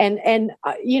 And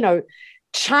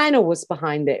China was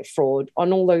behind that fraud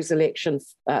on all those election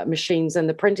machines and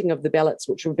the printing of the ballots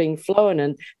which were being flown.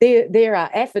 And there are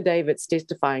affidavits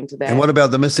testifying to that. And what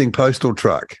about the missing postal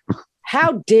truck?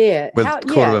 How dare... With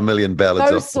 250,000 ballots.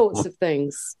 Those sorts of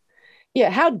things.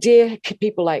 Yeah, how dare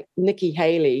people like Nikki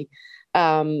Haley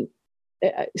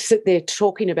sit there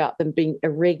talking about them being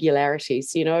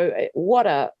irregularities? Makes me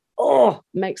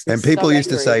And people so used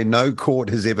angry. to say no court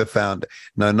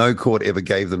ever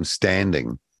gave them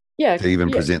standing to even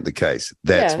present the case.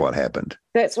 That's what happened.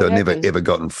 That's what happened. Never ever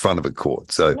got in front of a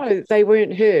court. So no, they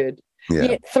weren't heard. Yeah.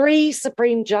 Yet 3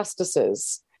 Supreme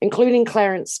Justices, including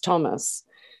Clarence Thomas,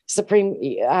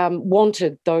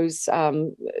 wanted those.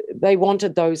 They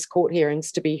wanted those court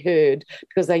hearings to be heard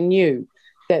because they knew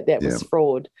that was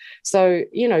fraud. So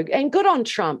and good on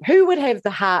Trump. Who would have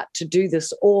the heart to do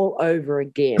this all over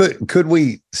again? But could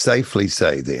we safely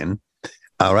say then,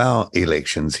 are our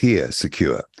elections here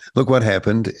secure? Look what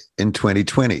happened in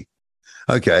 2020.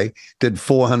 Okay, did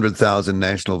 400,000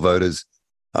 national voters?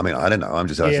 I mean, I don't know. I'm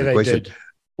just asking a question. Did.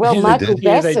 Well,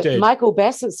 Yeah, Michael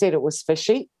Bassett said it was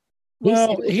fishy.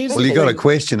 Well, you got to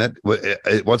question it.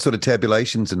 What sort of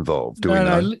tabulations involved? Do we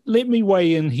know? No, let me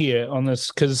weigh in here on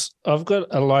this because I've got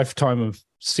a lifetime of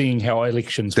seeing how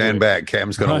elections Stand work. back.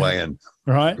 Cam's going to weigh in.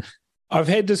 Right. I've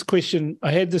had this question.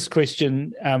 I had this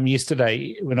question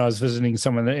yesterday when I was visiting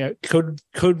someone.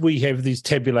 Could we have these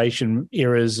tabulation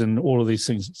errors and all of these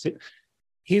things?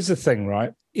 Here's the thing,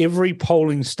 right? Every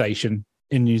polling station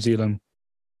in New Zealand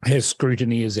has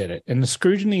scrutineers at it, and the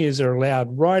scrutineers are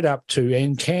allowed right up to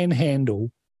and can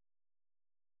handle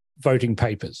voting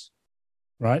papers,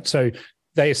 right? So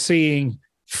they are seeing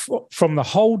from the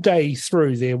whole day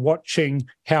through, they're watching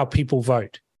how people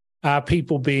vote. Are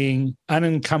people being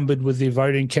unencumbered with their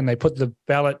voting? Can they put the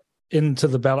ballot into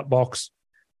the ballot box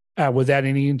without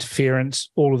any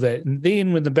interference? All of that. And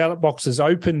then when the ballot box is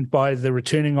opened by the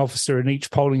returning officer in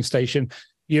each polling station,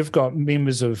 you've got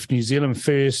members of New Zealand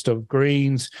First, of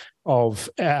Greens, of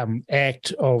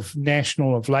ACT, of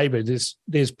National, of Labour.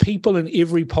 There's people in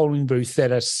every polling booth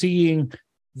that are seeing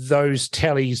those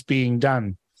tallies being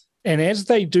done. And as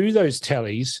they do those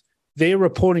tallies, they're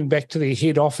reporting back to their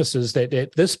head officers that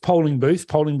at this polling booth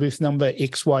number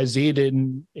XYZ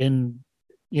in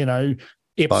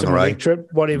Epsom electorate,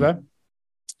 whatever,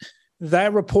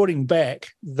 they're reporting back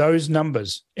those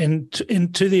numbers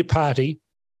into their party.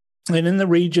 And in the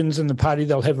regions in the party,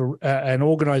 they'll have an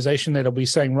organisation that'll be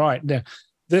saying, right, now,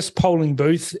 this polling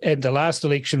booth at the last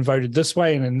election voted this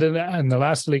way, and the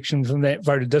last election from that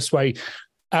voted this way.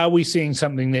 Are we seeing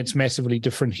something that's massively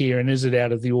different here, and is it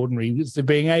out of the ordinary? They're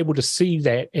being able to see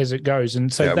that as it goes.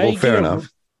 And so they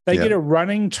get a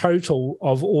running total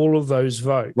of all of those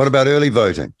votes. What about early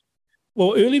voting?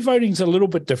 Well, early voting's a little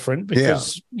bit different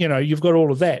because, you've got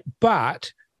all of that.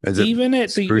 But even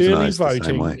at the early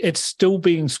voting, it's still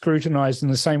being scrutinised in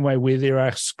the same way, where there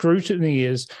are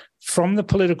scrutineers from the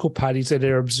political parties that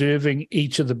are observing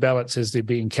each of the ballots as they're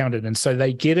being counted. And so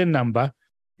they get a number,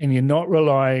 and you're not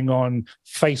relying on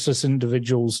faceless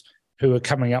individuals who are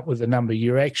coming up with a number.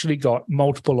 You've actually got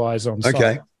multiple eyes on site.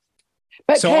 Okay.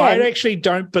 So I actually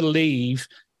don't believe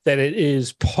that it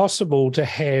is possible to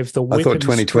have the weapons. I thought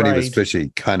 2020 grade. was fishy,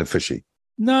 kind of fishy.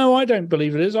 No, I don't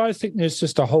believe it is. I think there's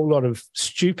just a whole lot of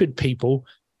stupid people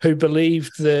who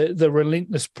believed the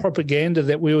relentless propaganda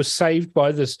that we were saved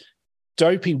by this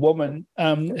dopey woman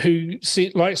who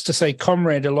likes to say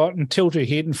comrade a lot and tilt her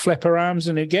head and flap her arms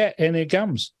and her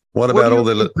gums. What about all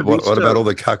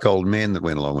the cuckold men that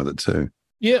went along with it too?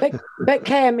 Yeah. But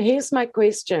Cam, here's my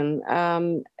question: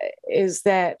 is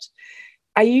that,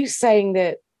 are you saying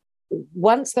that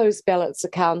once those ballots are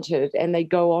counted and they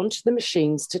go onto the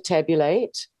machines to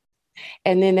tabulate,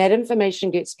 and then that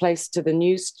information gets placed to the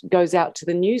news, goes out to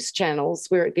the news channels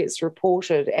where it gets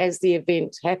reported as the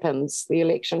event happens, the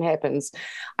election happens?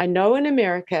 I know in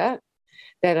America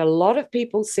that a lot of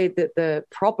people said that the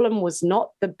problem was not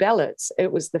the ballots,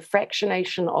 it was the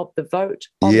fractionation of the vote.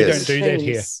 Yes. We don't do that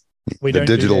here. We don't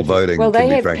digital do that voting. Well, they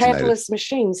have fractionated. paperless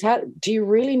machines. How do you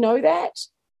really know that?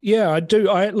 Yeah, I do.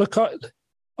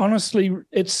 Honestly,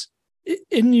 it's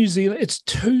in New Zealand.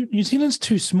 New Zealand's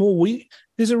too small.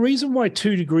 There's a reason why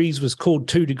 2 degrees was called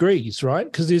 2 degrees, right?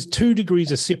 Because there's 2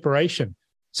 degrees of separation.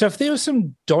 So if there was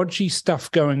some dodgy stuff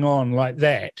going on like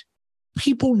that,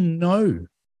 people know.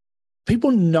 People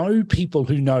know people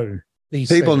who know these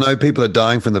people things. know people are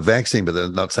dying from the vaccine, but they're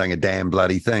not saying a damn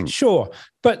bloody thing. Sure.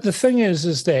 But the thing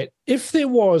is that if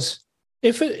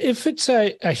it's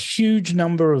a huge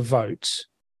number of votes,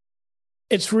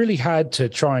 it's really hard to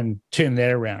try and turn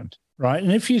that around, right?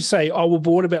 And if you say, oh, well,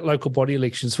 but what about local body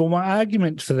elections? Well, my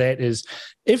argument for that is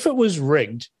if it was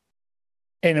rigged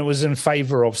and it was in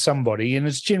favour of somebody, and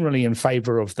it's generally in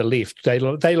favour of the left, they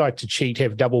like to cheat,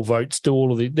 have double votes, do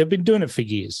all of the. They've been doing it for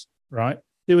years, right?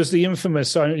 There was the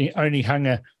infamous only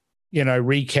hunger,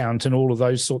 recount and all of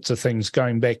those sorts of things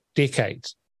going back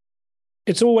decades.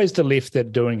 It's always the left that are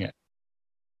doing it.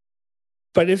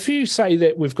 But if you say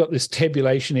that we've got this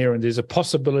tabulation error and there's a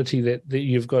possibility that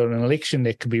you've got an election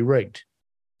that could be rigged,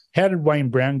 how did Wayne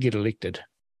Brown get elected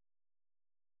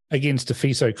against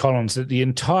Afiso Collins that the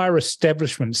entire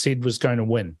establishment said was going to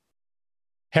win?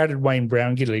 How did Wayne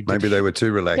Brown get elected? Maybe they were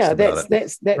too relaxed about it.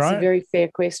 That's right? a very fair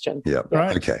question. Yeah.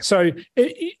 Right. Okay. So,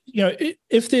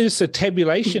 if there's a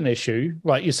tabulation issue,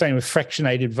 like you're saying with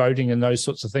fractionated voting and those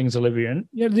sorts of things, Olivia, and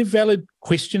they're valid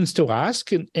questions to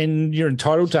ask, and you're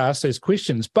entitled to ask those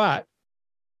questions. But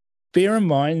bear in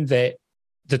mind that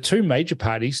the two major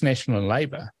parties, National and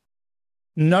Labour,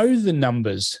 know the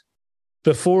numbers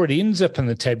before it ends up in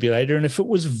the tabulator. And if it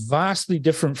was vastly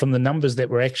different from the numbers that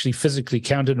were actually physically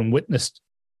counted and witnessed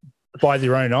by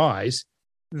their own eyes,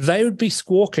 they would be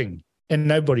squawking, and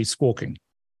nobody's squawking.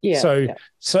 Yeah.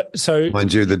 So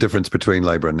mind you, the difference between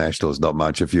Labour and National is not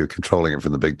much. If you're controlling it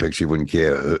from the big picture, you wouldn't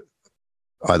care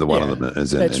either one of them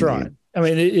is in. That's right. I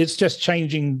mean, it's just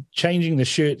changing the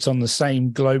shirts on the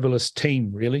same globalist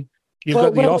team, really. You've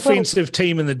got the offensive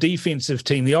team and the defensive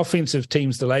team. The offensive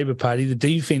team's the Labour Party. The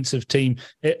defensive team,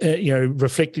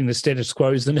 reflecting the status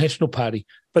quo, is the National Party.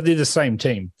 But they're the same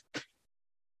team.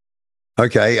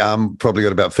 Okay, probably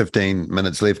got about 15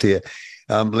 minutes left here.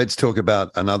 Let's talk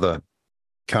about another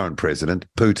current president,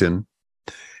 Putin.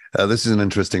 This is an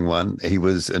interesting one. He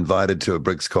was invited to a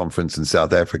BRICS conference in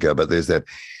South Africa, but there's that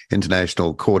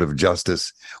International Court of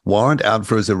Justice warrant out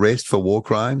for his arrest for war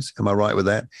crimes. Am I right with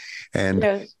that?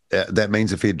 And that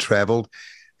means if he'd travelled,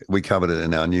 we covered it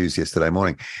in our news yesterday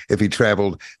morning, if he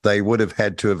travelled, they would have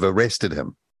had to have arrested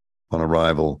him on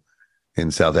arrival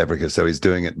in South Africa. So he's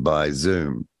doing it by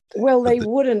Zoom. Well, they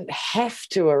wouldn't have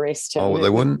to arrest him. Oh, they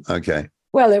wouldn't? Okay.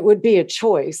 Well, it would be a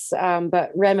choice,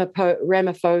 but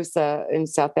Ramaphosa in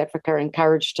South Africa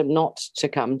encouraged him not to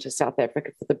come to South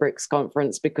Africa for the BRICS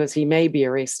conference because he may be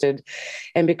arrested,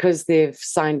 and because they've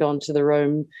signed on to the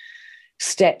Rome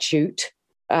Statute,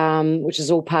 which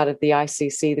is all part of the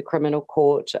ICC, the criminal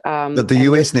court. But the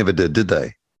US never did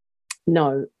they?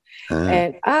 No.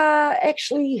 And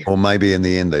actually, or maybe in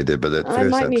the end they did, but I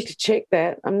might need to check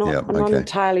that. I'm not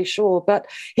entirely sure. But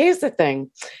here's the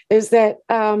thing: is that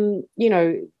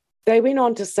they went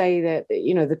on to say that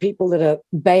the people that are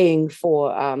baying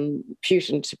for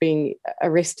Putin to being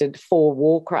arrested for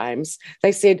war crimes,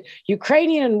 they said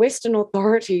Ukrainian and Western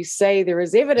authorities say there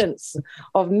is evidence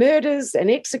of murders and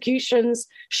executions,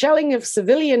 shelling of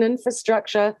civilian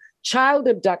infrastructure, child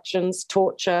abductions,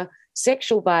 torture,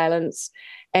 sexual violence,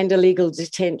 and illegal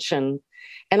detention.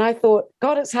 And I thought,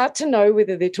 God, it's hard to know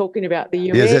whether they're talking about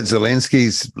the US. Yeah, is that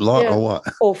Zelensky's lot or what?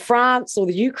 Or France or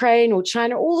the Ukraine or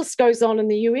China. All this goes on in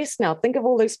the US now. Think of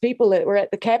all those people that were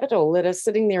at the Capitol that are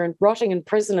sitting there and rotting in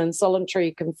prison in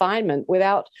solitary confinement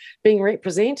without being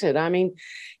represented. I mean,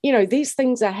 these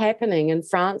things are happening in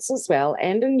France as well,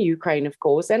 and in Ukraine, of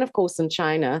course, and of course in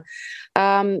China.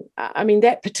 I mean,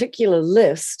 that particular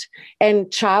list,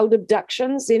 and child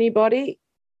abductions, anybody?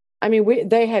 I mean,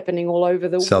 they're happening all over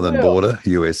the southern world. border,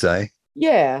 USA.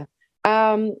 Yeah.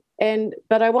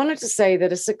 But I wanted to say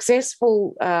that a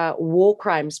successful war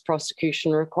crimes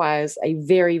prosecution requires a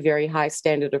very, very high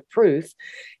standard of proof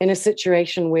in a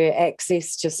situation where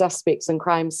access to suspects and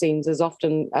crime scenes is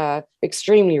often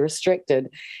extremely restricted,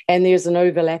 and there's an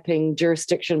overlapping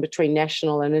jurisdiction between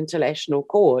national and international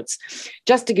courts.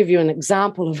 Just to give you an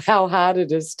example of how hard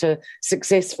it is to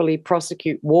successfully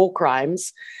prosecute war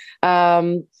crimes,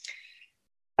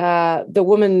 the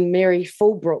woman Mary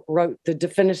Fulbrook wrote the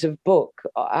definitive book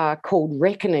called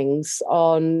Reckonings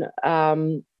on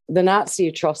the Nazi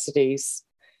atrocities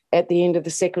at the end of the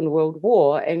Second World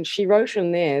War. And she wrote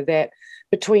in there that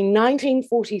between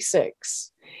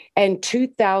 1946 and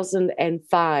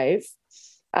 2005,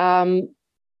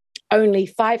 only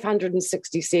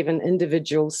 567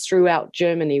 individuals throughout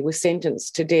Germany were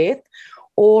sentenced to death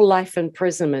or life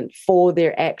imprisonment for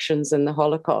their actions in the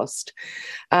Holocaust.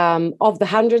 Of the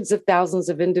hundreds of thousands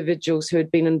of individuals who had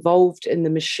been involved in the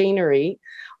machinery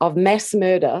of mass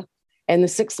murder and the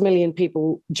 6 million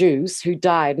people, Jews, who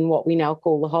died in what we now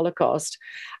call the Holocaust,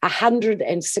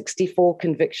 164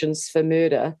 convictions for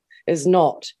murder is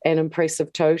not an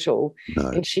impressive total. No.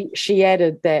 And she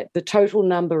added that the total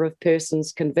number of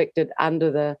persons convicted under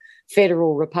the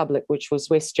Federal Republic, which was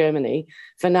West Germany,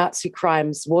 for Nazi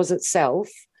crimes was itself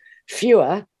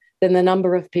fewer than the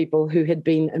number of people who had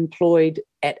been employed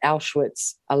at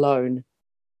Auschwitz alone.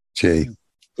 Gee.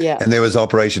 Yeah. And there was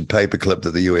Operation Paperclip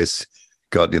that the US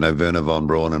got, Werner von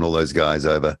Braun and all those guys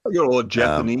over. You got all the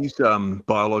Japanese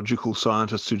biological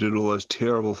scientists who did all those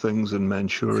terrible things in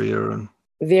Manchuria, and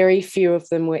very few of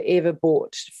them were ever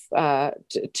brought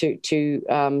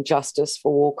to justice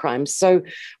for war crimes. So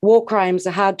war crimes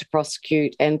are hard to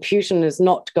prosecute, and Putin is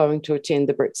not going to attend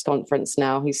the BRICS conference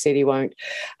now. He said he won't.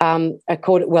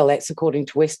 That's according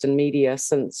to Western media,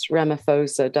 since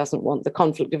Ramaphosa doesn't want the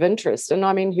conflict of interest. And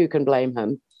I mean, who can blame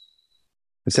him?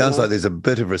 It sounds like there's a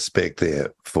bit of respect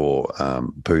there for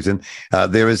Putin.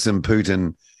 There is some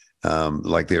Putin,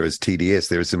 like there is TDS,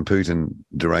 there is some Putin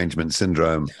derangement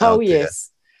syndrome. Oh, yes.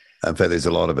 In fact, there's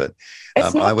a lot of it.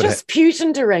 It's not just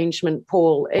Putin derangement,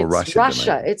 Paul. It's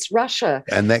Russia. It's Russia.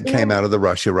 And that came out of the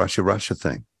Russia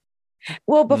thing.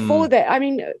 Well, before that, I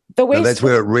mean, the West... And that's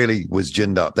where it really was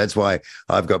ginned up. That's why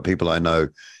I've got people I know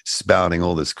spouting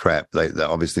all this crap. They're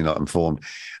obviously not informed.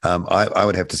 I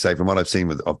would have to say, from what I've seen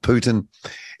of Putin,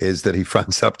 is that he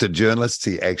fronts up to journalists.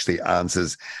 He actually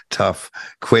answers tough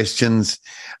questions.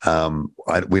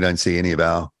 We don't see any of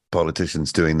our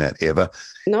politicians doing that ever.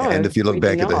 No, and if you look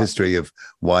back at the history of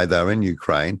why they're in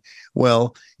Ukraine,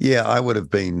 well, yeah, I would have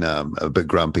been a bit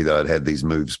grumpy that I'd had these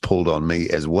moves pulled on me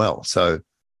as well. So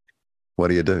what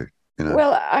do you do? You know?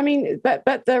 Well, I mean,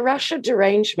 but the Russia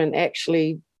derangement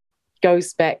actually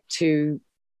goes back to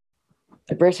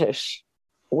the British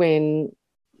when,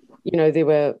 there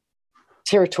were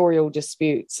territorial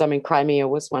disputes. I mean, Crimea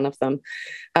was one of them,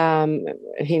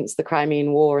 hence the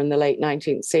Crimean War in the late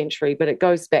 19th century. But it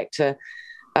goes back to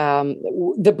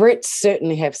the Brits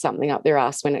certainly have something up their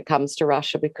ass when it comes to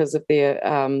Russia because of their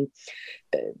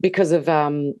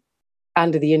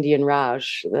under the Indian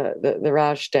Raj, the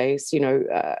Raj days,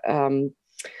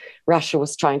 Russia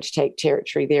was trying to take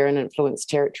territory there and influence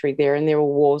territory there, and there were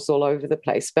wars all over the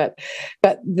place. But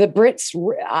the Brits,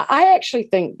 I actually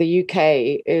think the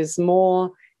UK is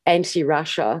more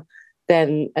anti-Russia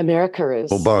than America is.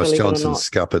 Well, Boris Johnson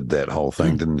scuppered that whole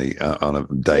thing, didn't he, on a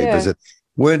day visit?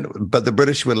 But the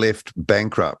British were left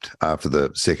bankrupt after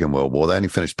the Second World War. They only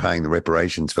finished paying the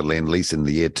reparations for Lend-Lease in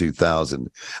the year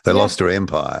 2000. They lost their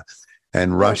empire.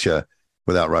 And Russia,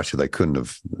 without Russia, they couldn't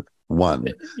have won.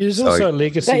 There's also a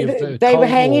legacy of they were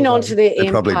hanging on to their empire. They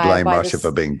probably blame Russia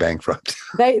for being bankrupt.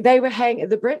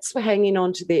 The Brits were hanging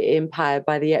on to their empire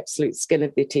by the absolute skin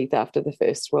of their teeth after the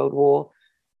First World War.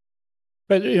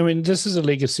 But I mean, this is a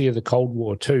legacy of the Cold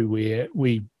War too, where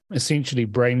we essentially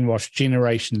brainwashed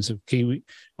generations of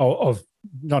of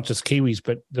not just Kiwis,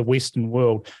 but the Western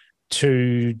world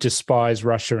to despise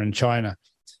Russia and China.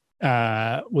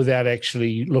 Without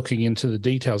actually looking into the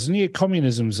details. And yet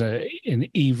communism's an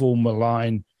evil,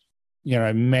 malign,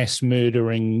 mass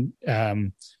murdering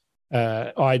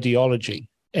ideology.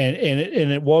 And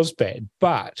it was bad.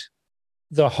 But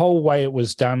the whole way it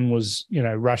was done was,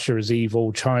 Russia is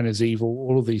evil, China's evil,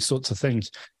 all of these sorts of things.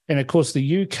 And of course,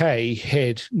 the UK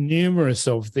had numerous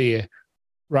of their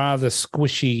rather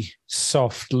squishy,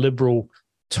 soft, liberal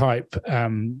type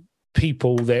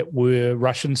people that were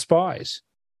Russian spies.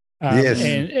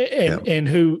 And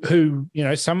who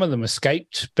some of them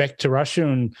escaped back to Russia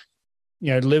and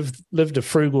lived a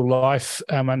frugal life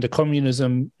under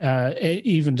communism,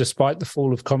 even despite the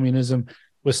fall of communism,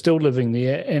 were still living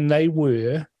there, and they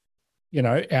were,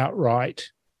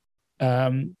 outright,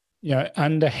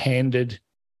 underhanded,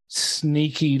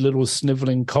 sneaky little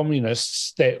sniveling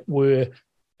communists that were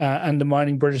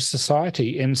undermining British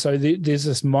society. And so there's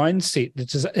this mindset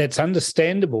that's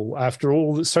understandable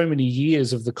after so many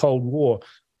years of the Cold War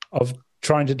of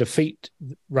trying to defeat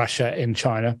Russia and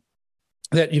China,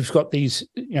 that you've got these,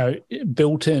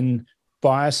 built-in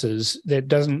biases that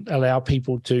doesn't allow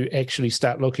people to actually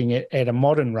start looking at a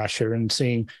modern Russia and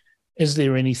seeing, is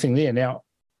there anything there? Now,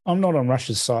 I'm not on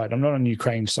Russia's side. I'm not on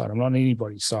Ukraine's side. I'm not on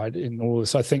anybody's side in all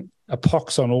this. I think a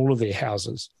pox on all of their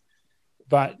houses.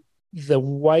 But the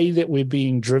way that we're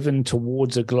being driven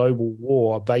towards a global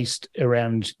war based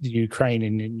around the Ukraine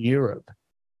and in Europe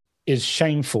is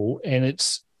shameful, and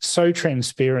it's so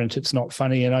transparent, it's not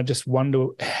funny. And I just wonder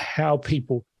how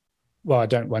people, well, I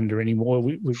don't wonder anymore.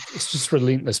 It's just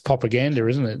relentless propaganda,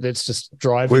 isn't it? That's just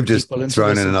driving We've just people into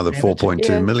thrown in another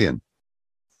 4.2 million.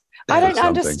 I don't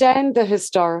understand the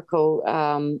historical.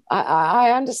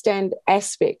 I understand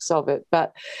aspects of it,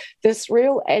 but this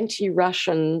real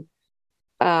anti-Russian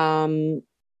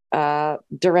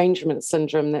derangement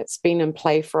syndrome that's been in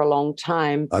play for a long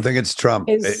time. I think it's Trump.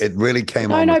 It really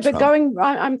came on. No, but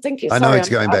I'm thinking. I know it's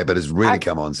going back, but it's really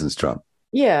come on since Trump.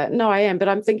 Yeah, no, I am, but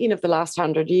I'm thinking of the last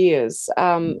 100 years.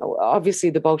 Obviously,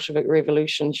 the Bolshevik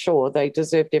Revolution, sure, they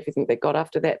deserved everything they got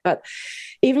after that. But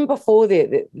even before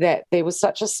that, there was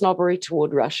such a snobbery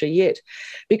toward Russia yet,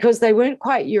 because they weren't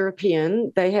quite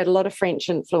European. They had a lot of French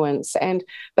influence,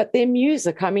 but their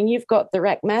music. I mean, you've got the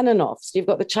Rachmaninoffs, you've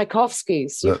got the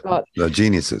Tchaikovskys, you've got the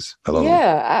geniuses. A lot of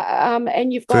them.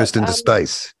 And you've got First into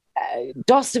space.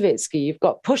 Dostoevsky, you've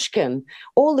got Pushkin,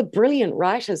 all the brilliant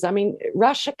writers. I mean,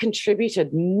 Russia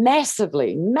contributed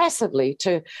massively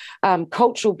to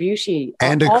cultural beauty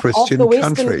and a Christian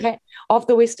country of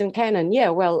the Western canon. Yeah,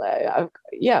 well,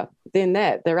 then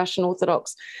the Russian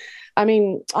Orthodox. I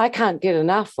mean, I can't get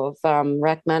enough of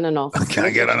Rachmaninoff. I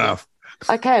can't get enough.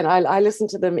 I can. I listen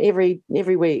to them every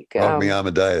week. Me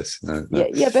Amadeus. No.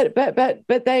 Yeah,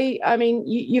 but they. I mean,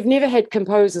 you've never had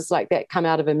composers like that come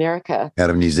out of America.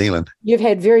 Out of New Zealand. You've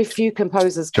had very few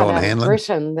composers come John out Hanlon. of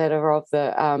Britain that are of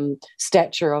the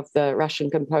stature of the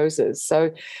Russian composers. So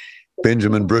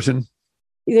Benjamin Britten.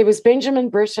 There was Benjamin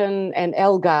Britten and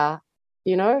Elgar.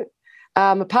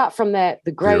 Apart from that,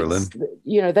 the greats,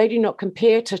 they do not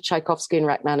compare to Tchaikovsky and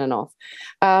Rachmaninoff.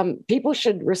 People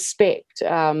should respect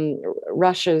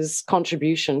Russia's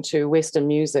contribution to Western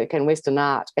music and Western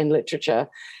art and literature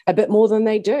a bit more than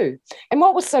they do. And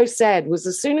what was so sad was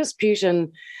as soon as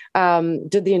Putin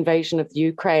did the invasion of the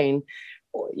Ukraine,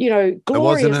 glorious... It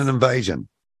wasn't an invasion.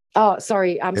 Oh,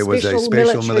 sorry. It was a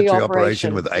special military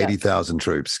operation with 80,000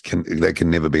 troops. That can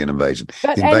never be an invasion.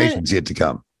 The invasion's yet to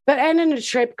come. But Anna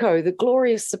Netrebko, the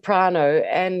glorious soprano,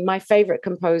 and my favorite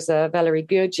composer, Valery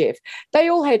Gergiev, they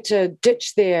all had to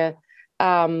ditch their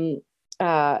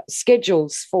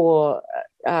schedules for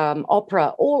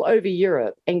opera all over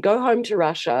Europe and go home to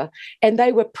Russia, and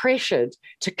they were pressured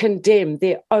to condemn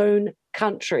their own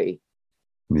country.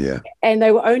 Yeah. And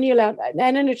they were only allowed,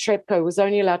 Anna Netrebko was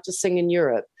only allowed to sing in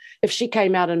Europe if she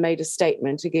came out and made a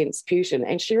statement against Putin,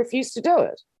 and she refused to do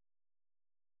it.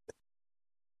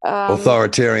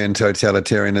 Authoritarian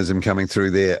totalitarianism coming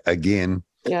through there again.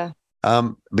 Yeah.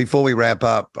 Before we wrap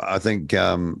up, I think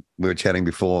we were chatting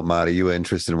before, Marty, you were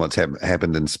interested in what's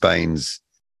happened in Spain's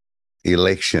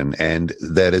election, and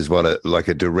that is like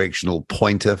a directional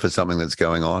pointer for something that's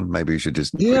going on. Maybe you should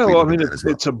just... Yeah, well, I mean,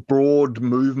 it's a broad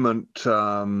movement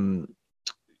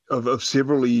of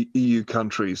several EU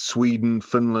countries. Sweden,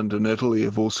 Finland, and Italy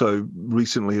have also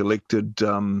recently elected...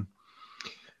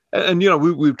 And, you know,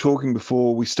 we were talking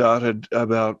before we started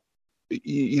about,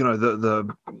 you know, the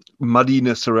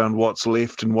muddiness around what's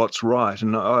left and what's right.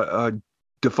 And I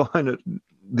define it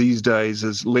these days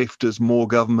as left is more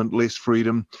government, less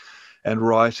freedom, and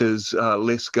right is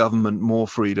less government, more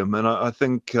freedom. And I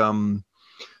think there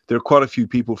are quite a few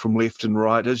people from left and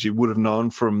right, as you would have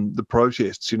known from the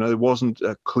protests. You know, there wasn't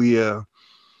a clear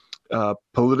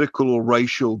political or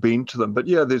racial bent to them. But,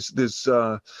 yeah, there's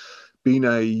been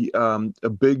a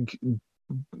big,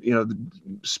 you know,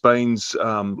 Spain's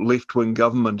left-wing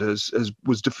government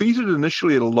was defeated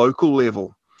initially at a local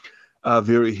level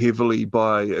very heavily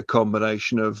by a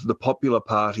combination of the Popular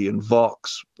Party and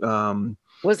Vox.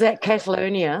 Was that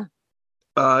Catalonia?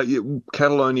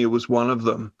 Catalonia was one of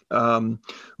them.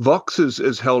 Vox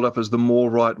is held up as the more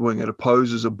right-wing. It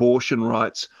opposes abortion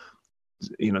rights.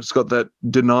 You know, it's got that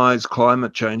denies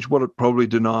climate change. What it probably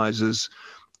denies is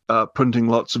printing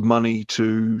lots of money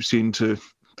to send to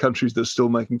countries that are still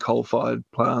making coal-fired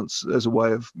plants as a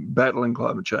way of battling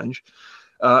climate change,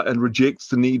 and rejects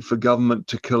the need for government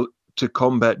to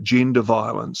combat gender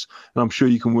violence. And I'm sure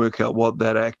you can work out what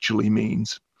that actually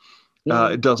means.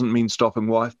 It doesn't mean stopping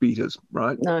wife beaters,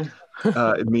 right? No.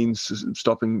 It means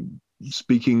stopping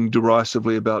speaking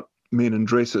derisively about men in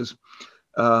dresses.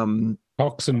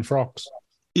 Cocks and frocks.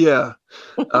 Yeah.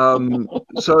 So I mean,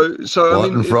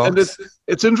 and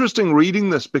it's interesting reading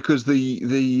this because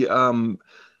the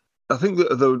I think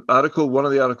the article, one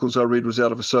of the articles I read was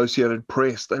out of Associated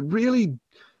Press.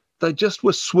 They just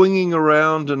were swinging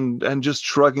around and just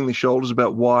shrugging their shoulders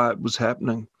about why it was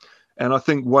happening. And I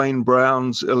think Wayne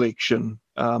Brown's election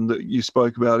that you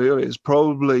spoke about earlier is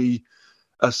probably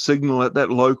a signal at that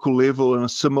local level in a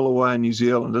similar way in New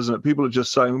Zealand, isn't it? People are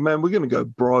just saying, man, we're going to go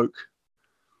broke.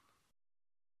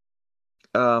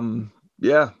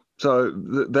 Yeah, so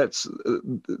that's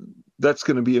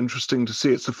going to be interesting to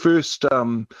see. It's the first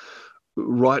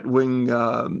right-wing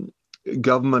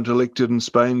government elected in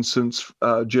Spain since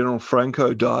General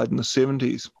Franco died in the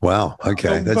 70s. Wow,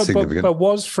 okay, that's significant. But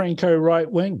was Franco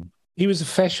right-wing? He was a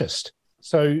fascist.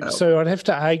 So I'd have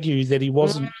to argue that he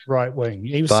wasn't right-wing.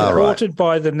 He was supported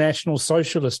by the National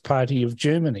Socialist Party of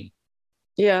Germany.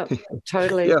 Yeah,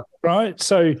 totally. Yeah. Right,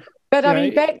 so... But I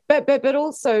mean, but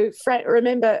also,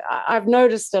 remember, I've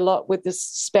noticed a lot with the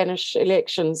Spanish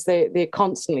elections. They're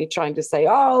constantly trying to say,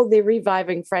 "Oh, they're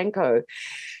reviving Franco,"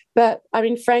 but I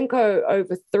mean, Franco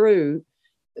overthrew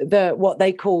what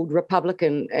they called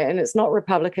Republican, and it's not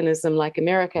republicanism like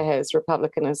America has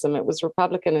republicanism. It was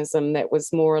republicanism that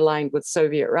was more aligned with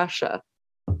Soviet Russia.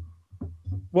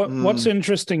 What's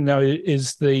interesting though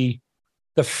is the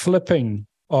flipping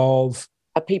of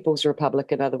a People's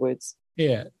Republic, in other words.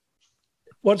 Yeah.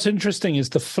 What's interesting is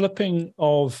the flipping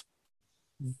of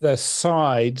the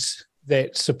sides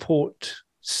that support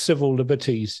civil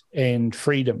liberties and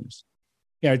freedoms.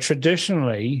 You know,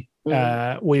 traditionally,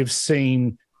 we've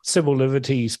seen civil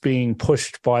liberties being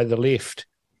pushed by the left,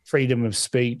 freedom of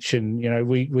speech, and, you know,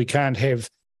 we can't have,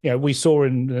 you know, we saw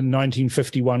in the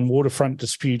 1951 waterfront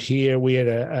dispute here, we had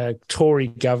a Tory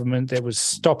government that was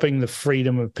stopping the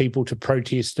freedom of people to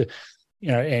protest,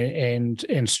 you know,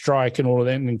 and strike and all of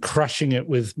that, and crushing it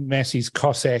with Massey's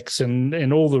Cossacks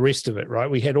and all the rest of it, right?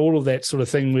 We had all of that sort of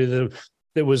thing where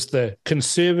there was the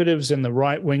conservatives and the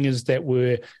right-wingers that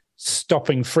were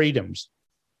stopping freedoms.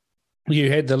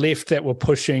 You had the left that were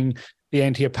pushing the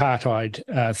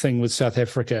anti-apartheid thing with South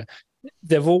Africa.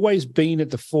 They've always been at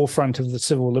the forefront of the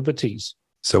civil liberties.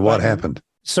 So what happened?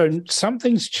 So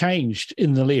something's changed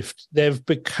in the left. They've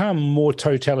become more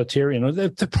totalitarian. They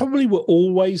probably were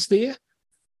always there,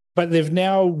 but they've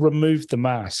now removed the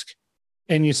mask.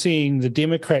 And you're seeing the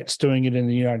Democrats doing it in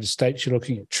the United States. You're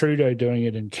looking at Trudeau doing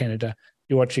it in Canada.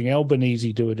 You're watching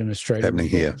Albanese do it in Australia. Happening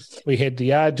here. We had the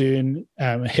Ardern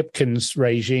Hipkins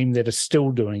regime that is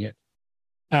still doing it.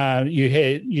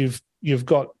 You've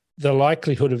got the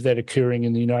likelihood of that occurring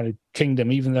in the United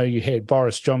Kingdom, even though you had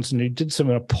Boris Johnson, who did some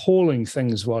appalling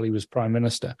things while he was Prime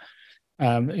Minister,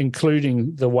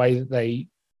 including the way that they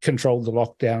controlled the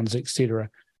lockdowns, etc.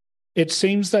 It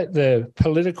seems that the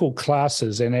political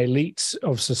classes and elites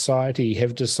of society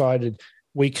have decided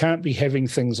we can't be having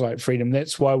things like freedom.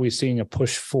 That's why we're seeing a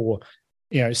push for,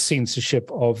 censorship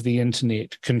of the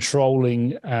internet,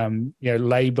 controlling,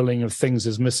 labeling of things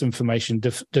as misinformation,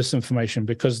 disinformation,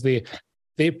 because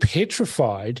they're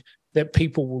petrified that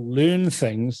people will learn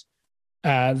things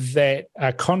that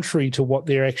are contrary to what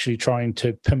they're actually trying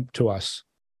to pimp to us.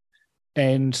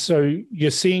 And so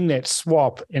you're seeing that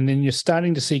swap, and then you're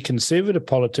starting to see conservative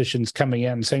politicians coming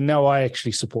out and saying, no, I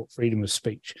actually support freedom of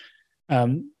speech.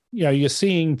 You're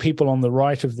seeing people on the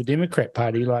right of the Democrat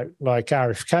Party, like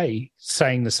RFK,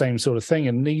 saying the same sort of thing,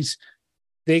 and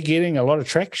they're getting a lot of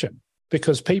traction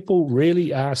because people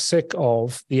really are sick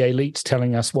of the elites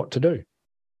telling us what to do.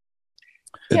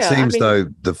 It seems though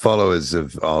the followers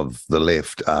of the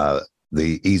left are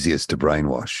the easiest to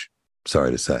brainwash,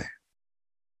 sorry to say.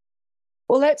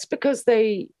 Well, that's because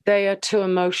they are too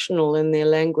emotional in their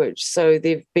language. So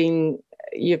you've been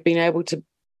able to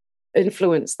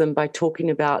influence them by talking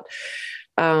about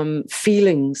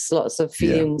feelings, lots of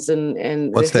feelings,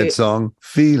 and what's that song?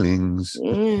 Feelings.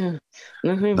 Yeah.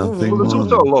 Nothing well, there's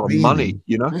also a lot of money,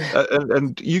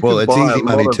 and you can it's buy easy a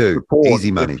money lot of too. support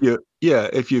Easy money.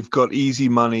 If you've got easy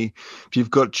money, if you've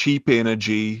got cheap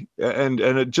energy, and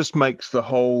it just makes the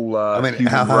whole.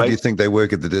 How hard do you think they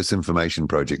work at the Disinformation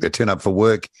Project? They turn up for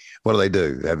work. What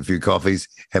do? Have a few coffees,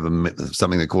 have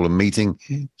something they call a meeting,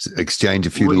 exchange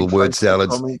a few little word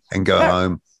salads, and go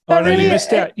home. Oh no, you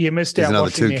missed out. You missed out. There's another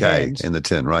washing their $2K hands. in the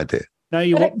tin right there. No,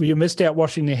 you missed out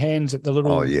washing their hands at the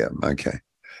little. Oh yeah, okay.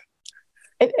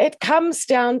 It comes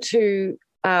down to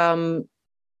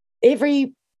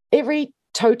every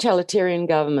totalitarian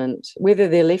government, whether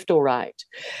they're left or right,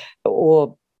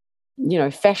 or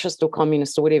fascist or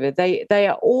communist or whatever, they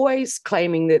are always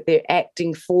claiming that they're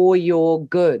acting for your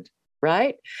good,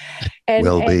 right? And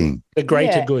well-being, the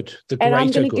greater good, and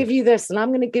I'm going to give you this, and I'm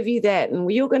going to give you that, and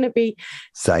you're going to be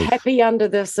safe, happy under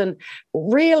this. And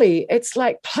really, it's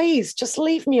like, please, just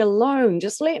leave me alone.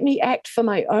 Just let me act for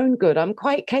my own good. I'm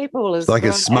quite capable. As like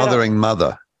a smothering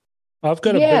mother. I've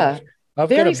got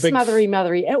very smothery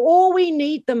mothery. And all we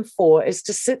need them for is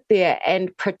to sit there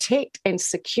and protect and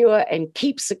secure and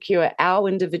keep secure our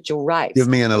individual rights. Give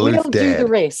me an aloof we'll dad. Do the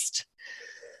rest.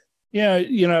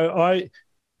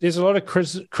 There's a lot of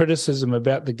criticism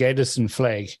about the Gadsden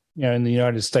flag, in the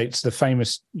United States, the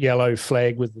famous yellow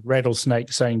flag with the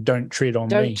rattlesnake saying, don't tread on me.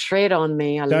 Don't tread on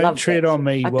me. Don't tread on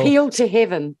me. Appeal to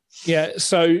heaven. Yeah,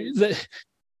 so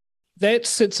that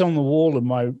sits on the wall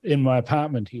in my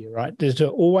apartment here, right? To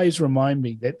always remind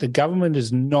me that the government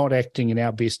is not acting in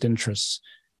our best interests,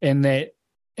 and that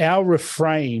our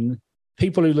refrain,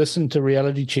 people who listen to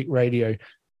reality check radio,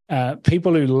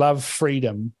 people who love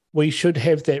freedom, we should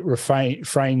have that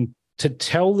refrain to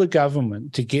tell the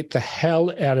government to get the hell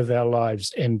out of our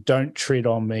lives and don't tread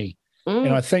on me.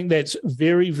 And I think that's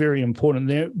very, very important.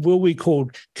 There will be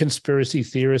called conspiracy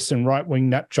theorists and right-wing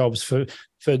nut jobs for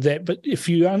that. But if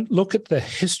you look at the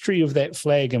history of that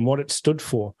flag and what it stood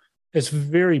for, it's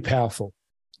very powerful.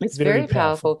 It's very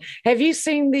powerful. Have you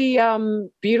seen the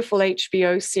beautiful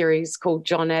HBO series called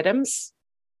John Adams?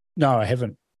 No, I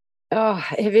haven't. Oh,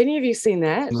 have any of you seen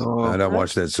that? No, I don't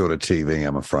watch that sort of TV,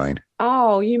 I'm afraid.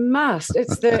 Oh, you must.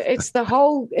 It's the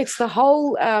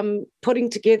whole putting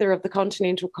together of the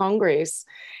Continental Congress,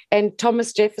 and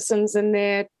Thomas Jefferson's in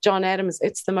there, John Adams.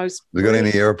 It's the most. Have you got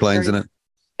any airplanes in it?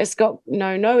 It's got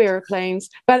no airplanes,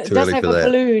 but it does have a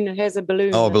balloon. It has a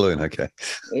balloon. Oh, a balloon. Okay.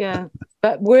 Yeah,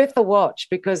 but worth a watch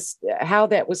because how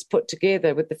that was put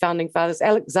together with the founding fathers.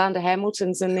 Alexander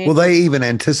Hamilton's in there. Well, they even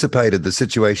anticipated the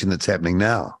situation that's happening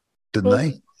now, didn't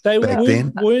they? They back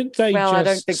then weren't they? Well, I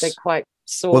don't think they quite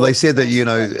saw. Well, they said that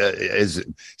as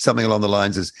something along the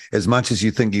lines as much as you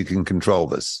think you can control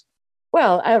this.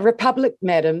 Well, a republic,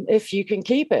 madam, if you can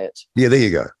keep it. Yeah, there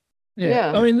you go.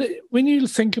 Yeah. I mean, when you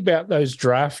think about those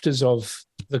drafters of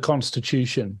the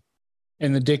Constitution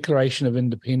and the Declaration of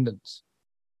Independence,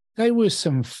 they were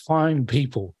some fine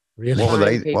people, really.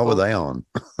 What were they on?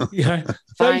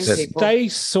 They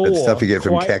saw that stuff you get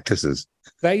from cactuses.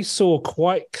 They saw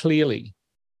quite clearly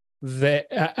that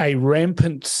a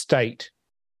rampant state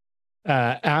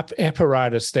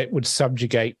apparatus that would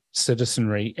subjugate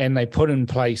citizenry, and they put in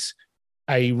place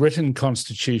a written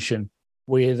constitution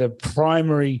where the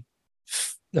primary,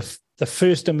 the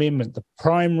First Amendment, the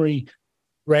primary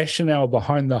rationale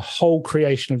behind the whole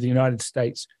creation of the United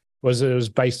States was that it was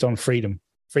based on freedom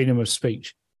of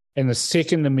speech. And the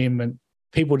Second Amendment,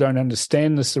 people don't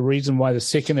understand this. The reason why the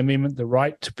Second Amendment, the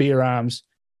right to bear arms,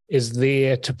 is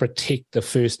there to protect the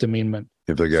First Amendment.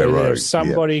 If they go rogue, if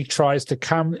somebody tries to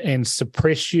come and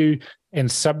suppress you and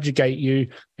subjugate you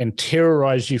and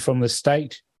terrorize you from the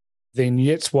state, then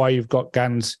that's why you've got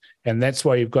guns, and that's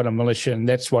why you've got a militia, and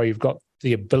that's why you've got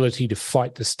the ability to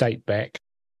fight the state back.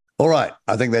 All right.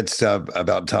 I think that's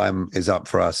about time is up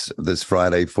for us this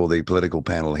Friday for the political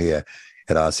panel here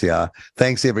at RCR.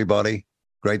 Thanks, everybody.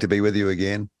 Great to be with you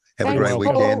again. Have a great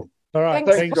weekend. All right.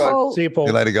 Thanks, Paul. See you, Paul.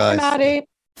 See you later, guys. Bye, Marty.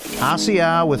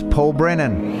 RCR with Paul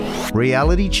Brennan,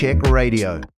 Reality Check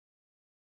Radio.